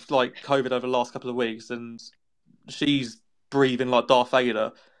girlfriend's had like COVID over the last couple of weeks, and she's breathing like Darth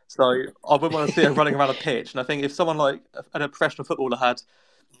Vader. So I wouldn't want to see her running around a pitch. And I think if someone like a professional footballer had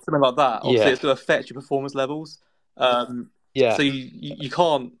something like that, obviously it's going to affect your performance levels. So you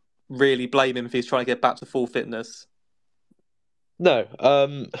can't really blame him if he's trying to get back to full fitness. No.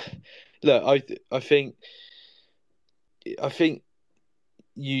 Look, I think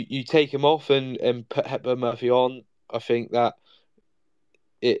you take him off and put Hepburn-Murphy on. I think that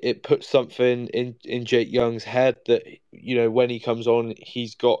it puts something in Jake Young's head that, you know, when he comes on,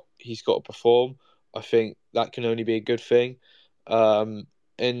 he's got to perform. I think that can only be a good thing. And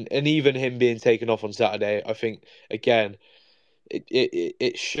even him being taken off on Saturday, I think again,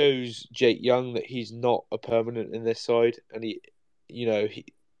 it shows Jake Young that he's not a permanent in this side, and he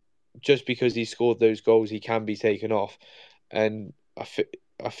just because he scored those goals, he can be taken off, and I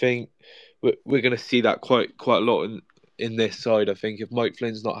think we're going to see that quite a lot in this side. I think if Mike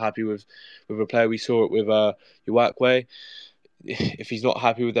Flynn's not happy with a player, we saw it with Uwakwe. If he's not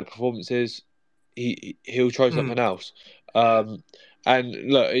happy with their performances, he'll try something else. And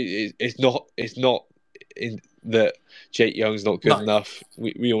look, it's not in that Jake Young's not good enough.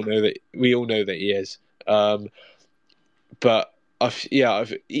 We all know that he is. But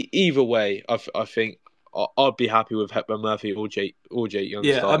either way, I think I'd be happy with Hepburn-Murphy or Jake Young.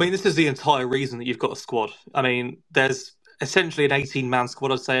 Yeah, starting. I mean, this is the entire reason that you've got a squad. I mean, there's essentially an 18-man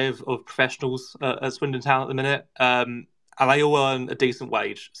squad, I'd say, of professionals at Swindon Town at the minute, and they all earn a decent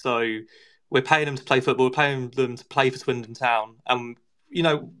wage. So we're paying them to play football, we're paying them to play for Swindon Town, and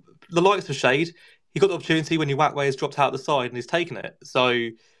the likes of Shade, he got the opportunity when Uwakwe has dropped out of the side and he's taken it. So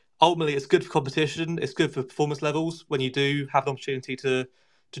ultimately, it's good for competition. It's good for performance levels when you do have the opportunity to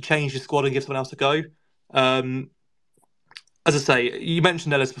change your squad and give someone else a go. As I say, you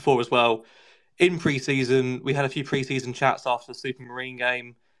mentioned Ellis before as well. In pre-season, we had a few pre-season chats after the Supermarine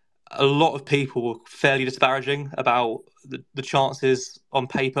game. A lot of people were fairly disparaging about the chances on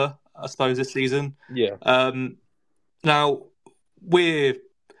paper, I suppose, this season. Yeah. Now, we're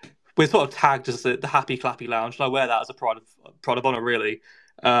sort of tagged as the happy clappy lounge, and I wear that as a pride of honour, really.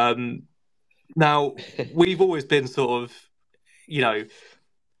 Now, we've always been sort of,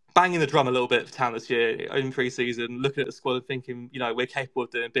 banging the drum a little bit for Town this year in pre-season, looking at the squad and thinking, we're capable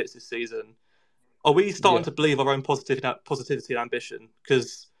of doing bits this season. Are we starting to believe our own positivity and ambition?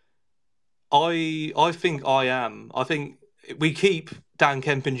 Because I think I am. I think we keep Dan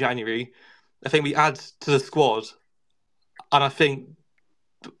Kemp in January. I think we add to the squad, and I think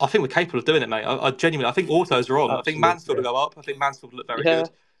we're capable of doing it, mate. I genuinely, I think autos are on. Absolutely, I think Mansfield will go up. I think Mansfield will look very good.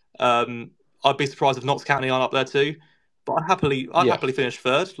 I'd be surprised if Notts County aren't up there too. But I'd happily finish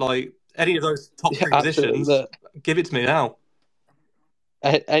third. Like any of those top three positions, give it to me now.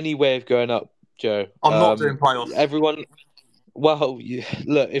 Any way of going up, Joe. I'm not doing playoffs. Everyone,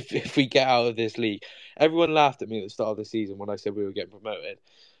 look, if we get out of this league, everyone laughed at me at the start of the season when I said we were getting promoted.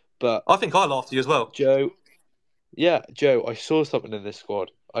 But I think I laughed at you as well, Joe. Yeah, Joe. I saw something in this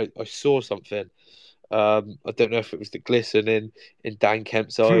squad. I saw something. I don't know if it was the glisten in Dan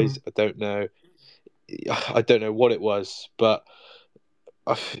Kemp's eyes. I don't know what it was, but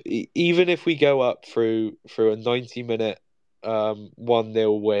even if we go up through a 90-minute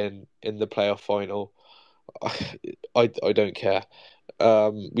 1-0 win in the playoff final, I don't care.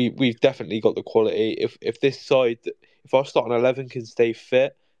 We've definitely got the quality. If this side, if our starting 11 can stay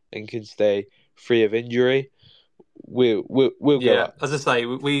fit and can stay free of injury, we'll go up. As I say,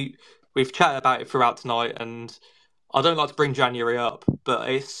 we've chatted about it throughout tonight, and I don't like to bring January up, but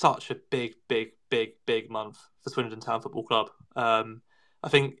it's such a big month for Swindon Town Football Club. I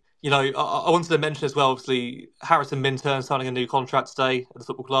think, I wanted to mention as well, obviously, Harrison Minturn signing a new contract today at the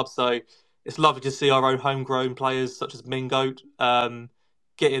football club, so it's lovely to see our own homegrown players such as Mingoat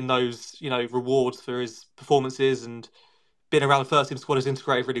getting those, rewards for his performances, and being around the first team squad is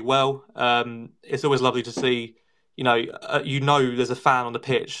integrated really well. It's always lovely to see, there's a fan on the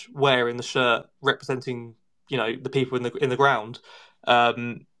pitch wearing the shirt representing the people in the ground,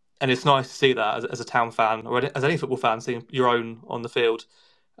 and it's nice to see that as a town fan or as any football fan, seeing your own on the field.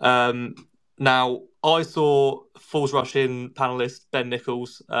 Now I saw Falls Rush In panelist Ben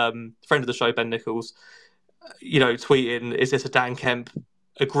Nichols, friend of the show Ben Nichols, tweeting, "Is this a Dan Kemp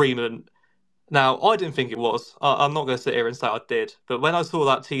agreement?" Now I didn't think it was. I'm not going to sit here and say I did, but when I saw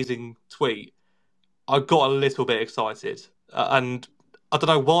that teasing tweet, I got a little bit excited, and I don't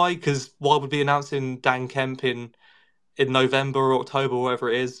know why. Because why would be announcing Dan Kemp in November or October, or whatever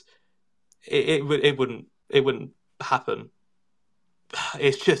it is? It wouldn't happen.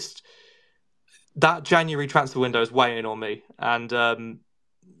 It's just that January transfer window is weighing on me, and I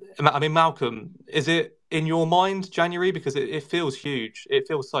mean, Malcolm, is it in your mind January? Because it feels huge. It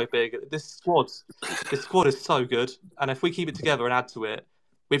feels so big. This squad is so good, and if we keep it together and add to it,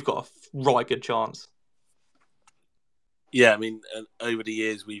 we've got a right good chance. Yeah, I mean, over the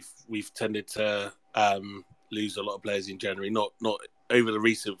years we've tended to lose a lot of players in January. Not over the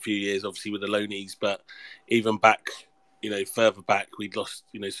recent few years, obviously with the loanees, but even back, further back, we'd lost,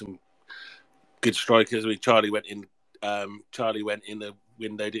 some good strikers. Charlie went in the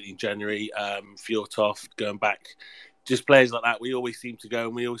window, didn't he, in January. Fjortoft going back, just players like that. We always seem to go,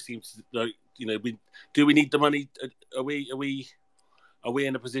 and we always seem to, do we need the money? Are we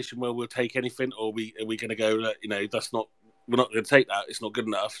in a position where we'll take anything, or are we going to go? We're not going to take that. It's not good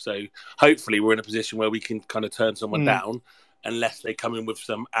enough. So hopefully we're in a position where we can kind of turn someone down, unless they come in with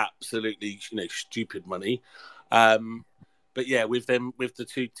some absolutely stupid money. But yeah, with the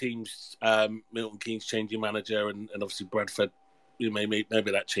two teams, Milton Keynes changing manager and obviously Bradford, maybe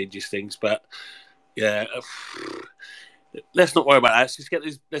that changes things. But yeah, let's not worry about that. Let's just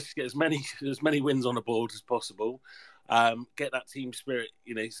get as many wins on the board as possible. Get that team spirit,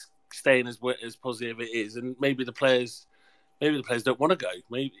 staying as positive it is, and maybe the players don't want to go.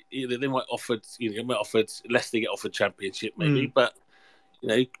 Maybe they might offered, less they get offered Championship, maybe, but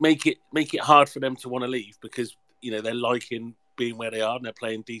make it hard for them to want to leave because they're liking being where they are and they're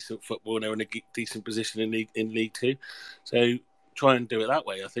playing decent football and they're in a decent position in League Two. So try and do it that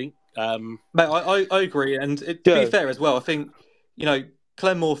way, I think. Mate, I agree, and to be fair as well, I think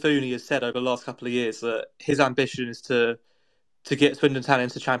Clem Morfuni has said over the last couple of years that his ambition is to get Swindon Town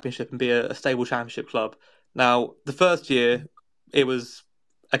into Championship and be a stable Championship club. Now, the first year, it was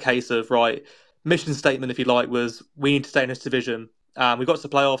a case of, mission statement, if you like, was we need to stay in this division. We got to the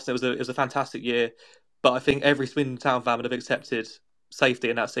playoffs, and it was a fantastic year. But I think every Swindon Town fan would have accepted safety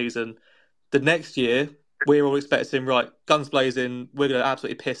in that season. The next year, we're all expecting, guns blazing, we're going to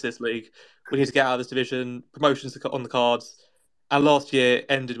absolutely piss this league. We need to get out of this division, promotions on the cards. And last year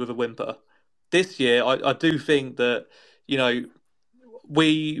ended with a whimper. This year, I do think that,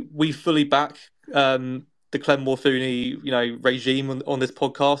 we fully back the Clem Morfuni, regime on this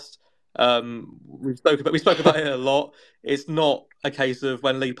podcast. We spoke about it a lot. It's not a case of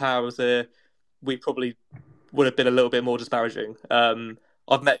when Lee Power was here, we probably would have been a little bit more disparaging.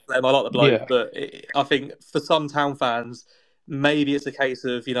 I've met Clem, I like the bloke, but I think for some town fans, maybe it's a case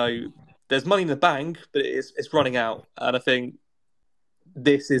of there's money in the bank, but it's running out, and I think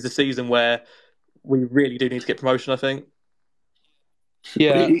this is a season where we really do need to get promotion. I think.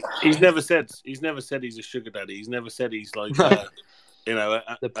 Yeah, he's never said he's a sugar daddy. He's never said he's like a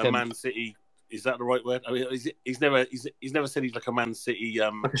Man City. Is that the right word? I mean, he's never said he's like a Man City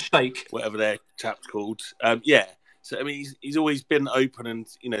like a shake, whatever their chap's called. Yeah. So I mean, he's always been open, and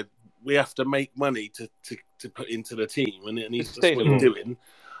we have to make money to put into the team, and that's what he's doing.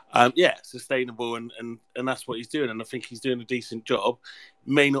 Sustainable, and that's what he's doing, and I think he's doing a decent job.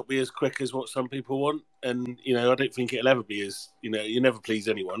 May not be as quick as what some people want, and I don't think it'll ever be as you never please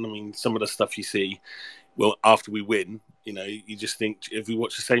anyone. I mean, some of the stuff you see, well, after we win, you just think if we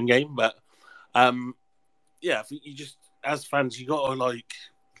watch the same game, but I think you just as fans you got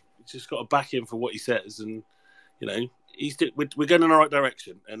to back him for what he says, and we're going in the right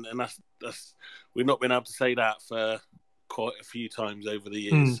direction, and that's we've not been able to say that for quite a few times over the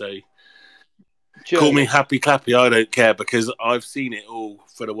years. So call me happy clappy, I don't care, because I've seen it all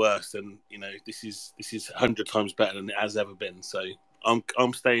for the worst, and this is 100 times better than it has ever been. So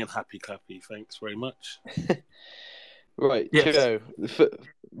I'm staying happy clappy. Thanks very much. Right, yes. Joe,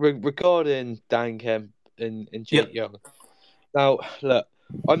 regarding Dan Kemp and Jake Young. Now, look,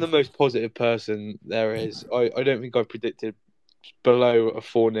 I'm the most positive person there is. I don't think I predicted below a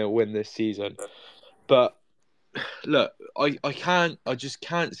 4-0 win this season, but look, I just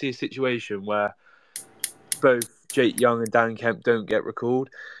can't see a situation where both Jake Young and Dan Kemp don't get recalled.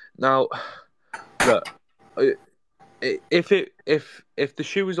 Now, look, if the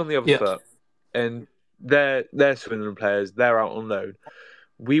shoe was on the other foot and they're Swindon players. They're out on loan.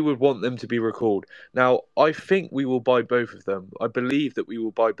 We would want them to be recalled. Now, I think we will buy both of them. I believe that we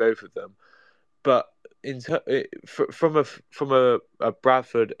will buy both of them. But from a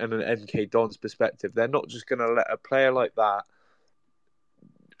Bradford and an MK Dons perspective, they're not just going to let a player like that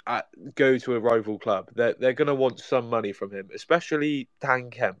go to a rival club. They're going to want some money from him, especially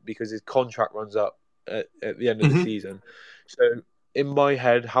Dan Kemp, because his contract runs up at the end of the season. So in my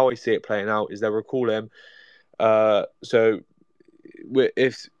head, how I see it playing out is they'll recall him. So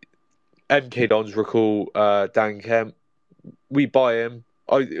if MK Dons recall Dan Kemp, we buy him.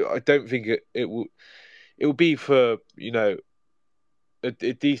 I don't think it will be for a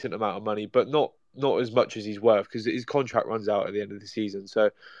decent amount of money, but not as much as he's worth, because his contract runs out at the end of the season. So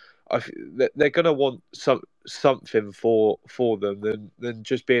they're going to want something for them than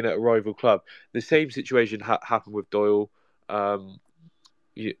just being at a rival club. The same situation happened with Doyle a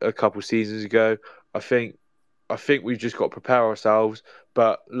couple of seasons ago. I think we've just got to prepare ourselves.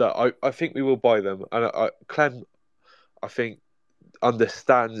 But look, I think we will buy them, and Clem, I think,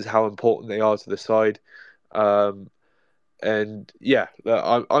 understands how important they are to the side. And yeah,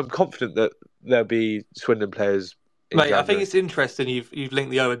 I'm confident that there'll be Swindon players in Mate, January. I think it's interesting you've linked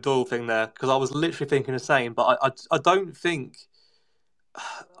the Owen Doyle thing there, because I was literally thinking the same. But I don't think.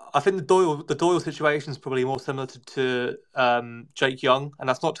 I think the Doyle situation is probably more similar to Jake Young, and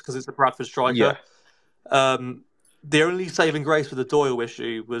that's not because it's a Bradford striker. Yeah. The only saving grace with the Doyle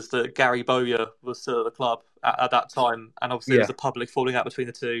issue was that Gary Bowyer was still at the club at that time, and obviously there was a public falling out between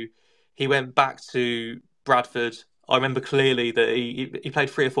the two. He went back to Bradford. I remember clearly that he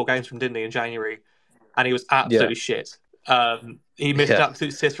played 3 or 4 games from, didn't he, in January, and he was absolutely shit. He missed an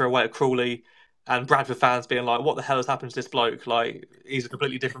absolute sitter away at Crawley, and Bradford fans being like, "What the hell has happened to this bloke? Like, he's a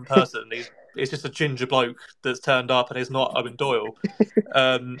completely different person. He's just a ginger bloke that's turned up, and he's not Owen Doyle."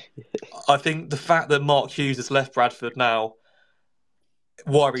 I think the fact that Mark Hughes has left Bradford now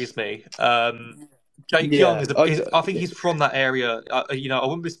worries me. Jake Young I think he's from that area. I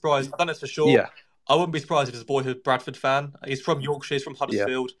wouldn't be surprised. I don't know for sure. Yeah. I wouldn't be surprised if he's a boyhood Bradford fan. He's from Yorkshire. He's from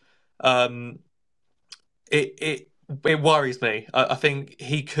Huddersfield. It worries me. I think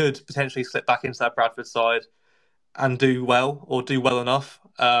he could potentially slip back into that Bradford side and do well, or do well enough.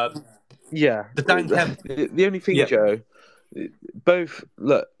 Yeah. The Dan Kemp. The only thing, Joe, both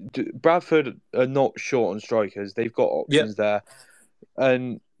Bradford are not short on strikers. They've got options there,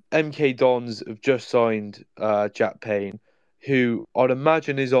 and MK Dons have just signed Jack Payne, who I'd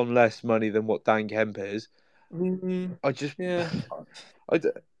imagine is on less money than what Dan Kemp is. I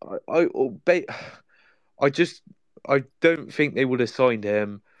don't think they would have signed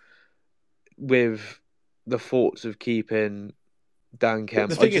him with the thoughts of keeping Dan Kemp.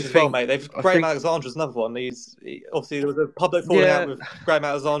 The thing is, as well, mate, Graham Alexandra's another one. Obviously there was a public falling out with Graham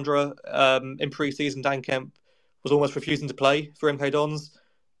Alexandra in pre-season. Dan Kemp was almost refusing to play for MK Dons.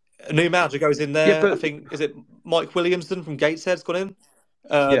 A new manager goes in there. I think, is it Mike Williamson from Gateshead's gone in?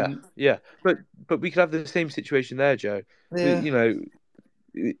 But we could have the same situation there, Joe.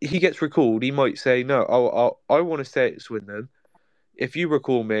 He gets recalled. He might say, "No, I want to stay at Swindon. If you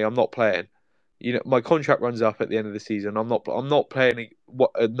recall me, I'm not playing. My contract runs up at the end of the season. I'm not playing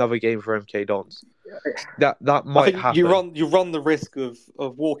another game for MK Dons." That might happen. You run the risk of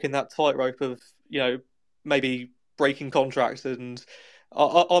walking that tightrope of maybe breaking contracts. And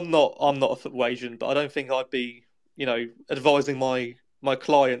I'm not a football agent, but I don't think I'd be advising my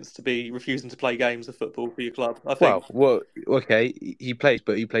clients to be refusing to play games of football for your club. I think. Well, okay, he plays,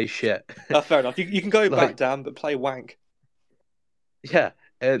 but he plays shit. Fair enough. You can go back, Dan, but play wank. Yeah,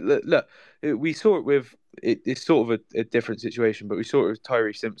 look, we saw it with it's sort of a different situation, but we saw it with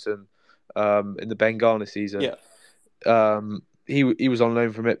Tyree Simpson in the Bengana season. Yeah. He was on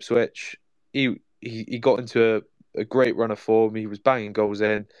loan from Ipswich. He got into a great run of form. He was banging goals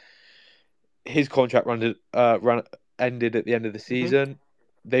in. His contract ended at the end of the season.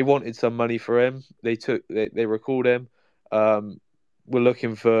 They wanted some money for him. They recalled him. We're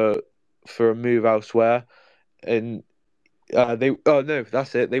looking for a move elsewhere, and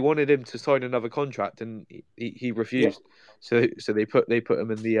that's it. They wanted him to sign another contract, and he refused. So they put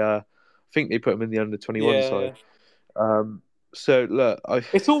him in the I think they put him in the under-21 side. So look,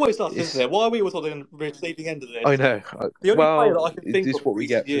 it's always us, isn't it? Why are we always on the receiving end of this? I know. The only player that I can think of what we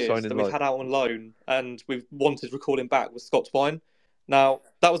get for years signing that we've had out on loan and we've wanted to recall him back was Scott Twine. Now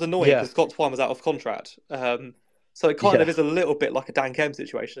that was annoying because Scott Twine was out of contract. So it kind of is a little bit like a Dan Kemp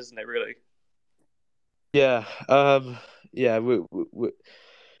situation, isn't it? Really? Yeah.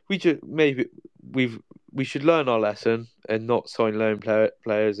 We just we should learn our lesson and not sign loan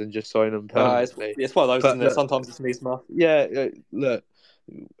players and just sign them permanently. It's one of those, isn't it? Sometimes it's me smart. Yeah, look,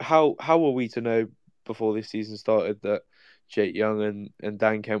 how are we to know before this season started that Jake Young and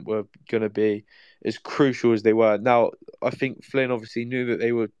Dan Kemp were going to be as crucial as they were. Now, I think Flynn obviously knew that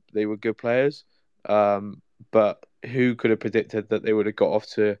they were good players, but who could have predicted that they would have got off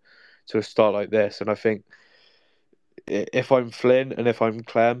to a start like this? And I think if I'm Flynn and if I'm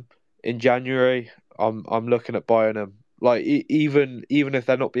Clem in January, I'm looking at buying them. Like even if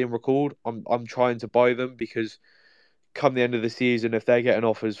they're not being recalled, I'm trying to buy them, because come the end of the season, if they're getting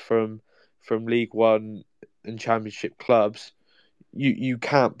offers from League One and Championship clubs, you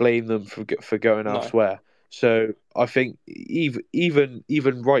can't blame them for going elsewhere. So I think even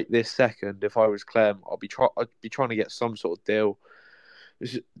right this second, if I was Clem, I'd be trying to get some sort of deal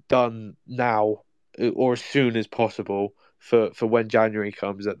done now or as soon as possible for when January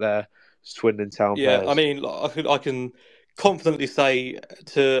comes at their Swindon Town players. I mean, I can confidently say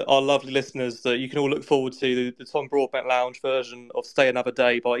to our lovely listeners that you can all look forward to the Tom Broadbent Lounge version of Stay Another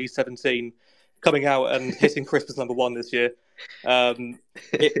Day by E17 coming out and hitting Christmas #1 this year.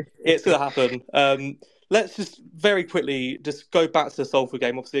 It's going to happen. Let's just very quickly just go back to the Salford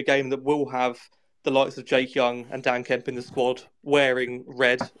game. Obviously, a game that will have the likes of Jake Young and Dan Kemp in the squad wearing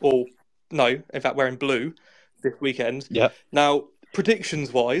red, or no, in fact, wearing blue this weekend. Yeah. Now,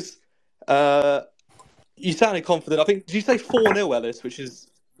 predictions-wise, you sounded confident. I think, did you say 4-0, Ellis? Which is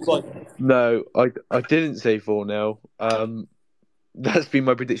like... No, I didn't say 4-0. That's been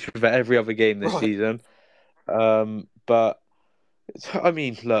my prediction for every other game this season. But I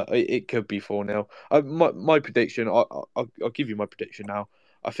mean, look, it could be 4-0. My prediction, I'll give you my prediction now.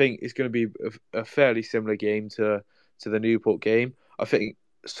 I think it's going to be a fairly similar game to the Newport game. I think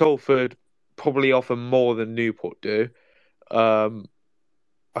Salford probably offer more than Newport do.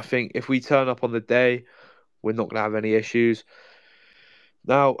 I think if we turn up on the day, we're not going to have any issues.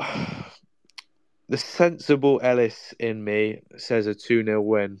 Now, the sensible Ellis in me says a 2-0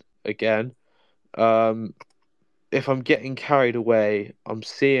 win again. If I'm getting carried away, I'm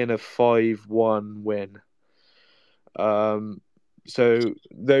seeing a 5-1 win. So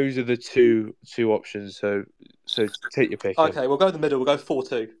those are the two options. So take your pick. Okay, we'll go in the middle. We'll go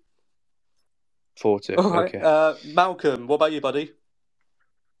 4-2. 4-2. All right. Okay. Malcolm, what about you, buddy?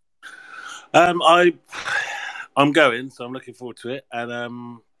 I'm going, so I'm looking forward to it, and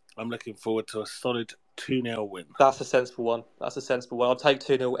I'm looking forward to a solid 2-0 win. That's a sensible one. I'll take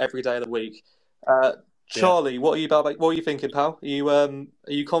 2-0 every day of the week. Charlie, What are you thinking, pal? Are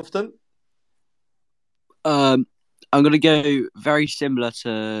you confident? I'm going to go very similar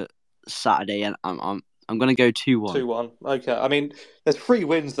to Saturday, and I'm going to go 2-1. 2-1. Okay. I mean, there's 3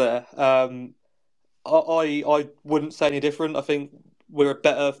 wins there. I wouldn't say any different. I think we're a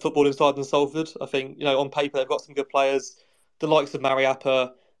better footballing side than Salford. I think, on paper they've got some good players. The likes of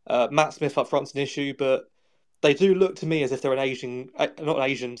Mariappa, Matt Smith up front's an issue, but they do look to me as if they're an aging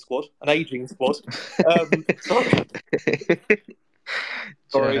squad. Sorry, an aging squad.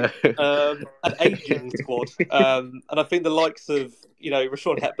 And I think the likes of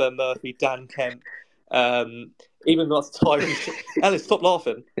Rashawn Hepburn, Murphy, Dan Kemp, even though that's Tyree. Ellis, stop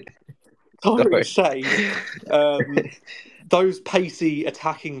laughing. Tyree Shea. Those pacey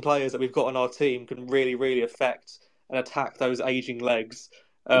attacking players that we've got on our team can really, really affect and attack those aging legs.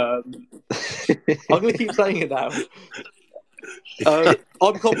 I'm going to keep saying it now.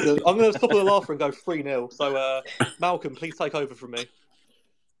 I'm confident. I'm going to stop at the laughter and go 3-0. So, Malcolm, please take over from me.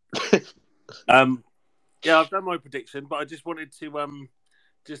 I've done my prediction, but I just wanted to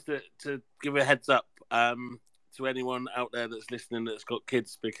to give a heads up to anyone out there that's listening that's got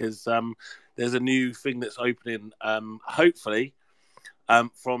kids, because there's a new thing that's opening, hopefully,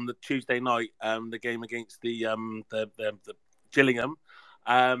 from the Tuesday night, the game against the Gillingham.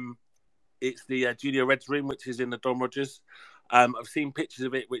 It's the Junior Reds room, which is in the Don Rogers. I've seen pictures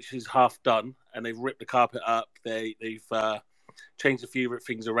of it, which is half done, and they've ripped the carpet up. They've changed a few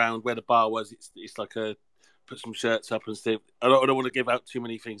things around where the bar was. It's like put some shirts up and stuff. I don't want to give out too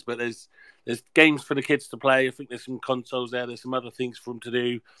many things, but there's games for the kids to play. I think there's some consoles there. There's some other things for them to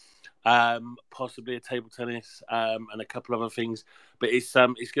do, possibly a table tennis and a couple other things. But it's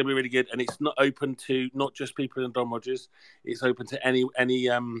going to be really good, and it's not open to not just people in Don Rogers. It's open to any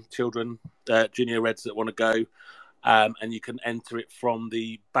children, junior Reds that want to go. And you can enter it from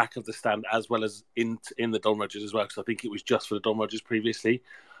the back of the stand as well as in the Don Rogers as well, because I think it was just for the Don Rogers previously.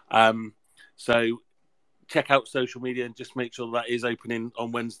 So check out social media and just make sure that is opening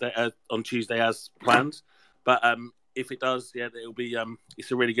on Tuesday as planned. But if it does, it'll be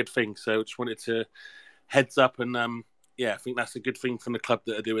it's a really good thing. So just wanted to heads up, and I think that's a good thing from the club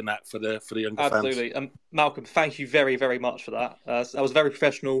that are doing that for the younger fans. Absolutely. Malcolm, thank you very, very much for that. That was very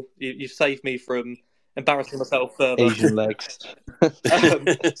professional. You've saved me from embarrassing myself further. Asian legs.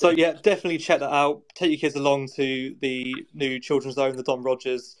 So yeah, definitely check that out. Take your kids along to the new children's zone, the Don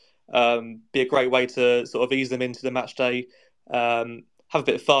Rogers. Be a great way to sort of ease them into the match day, have a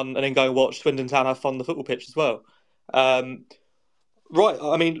bit of fun, and then go and watch Swindon Town have fun on the football pitch as well. Right,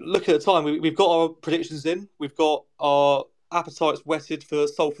 I mean, look at the time. We've got our predictions in. We've got our appetites whetted for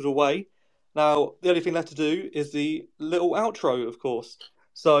Salford away. Now, the only thing left to do is the little outro, of course.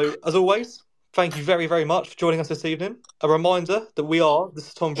 So, as always, thank you very, very much for joining us this evening. A reminder that we are the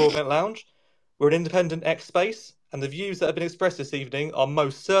Tom Broadbent Lounge. We're an independent X space, and the views that have been expressed this evening are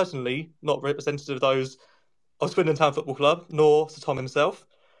most certainly not representative of those of Swindon Town Football Club, nor Sir Tom himself.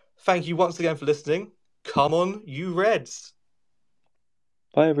 Thank you once again for listening. Come on, you Reds!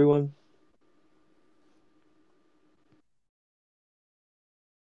 Bye, everyone.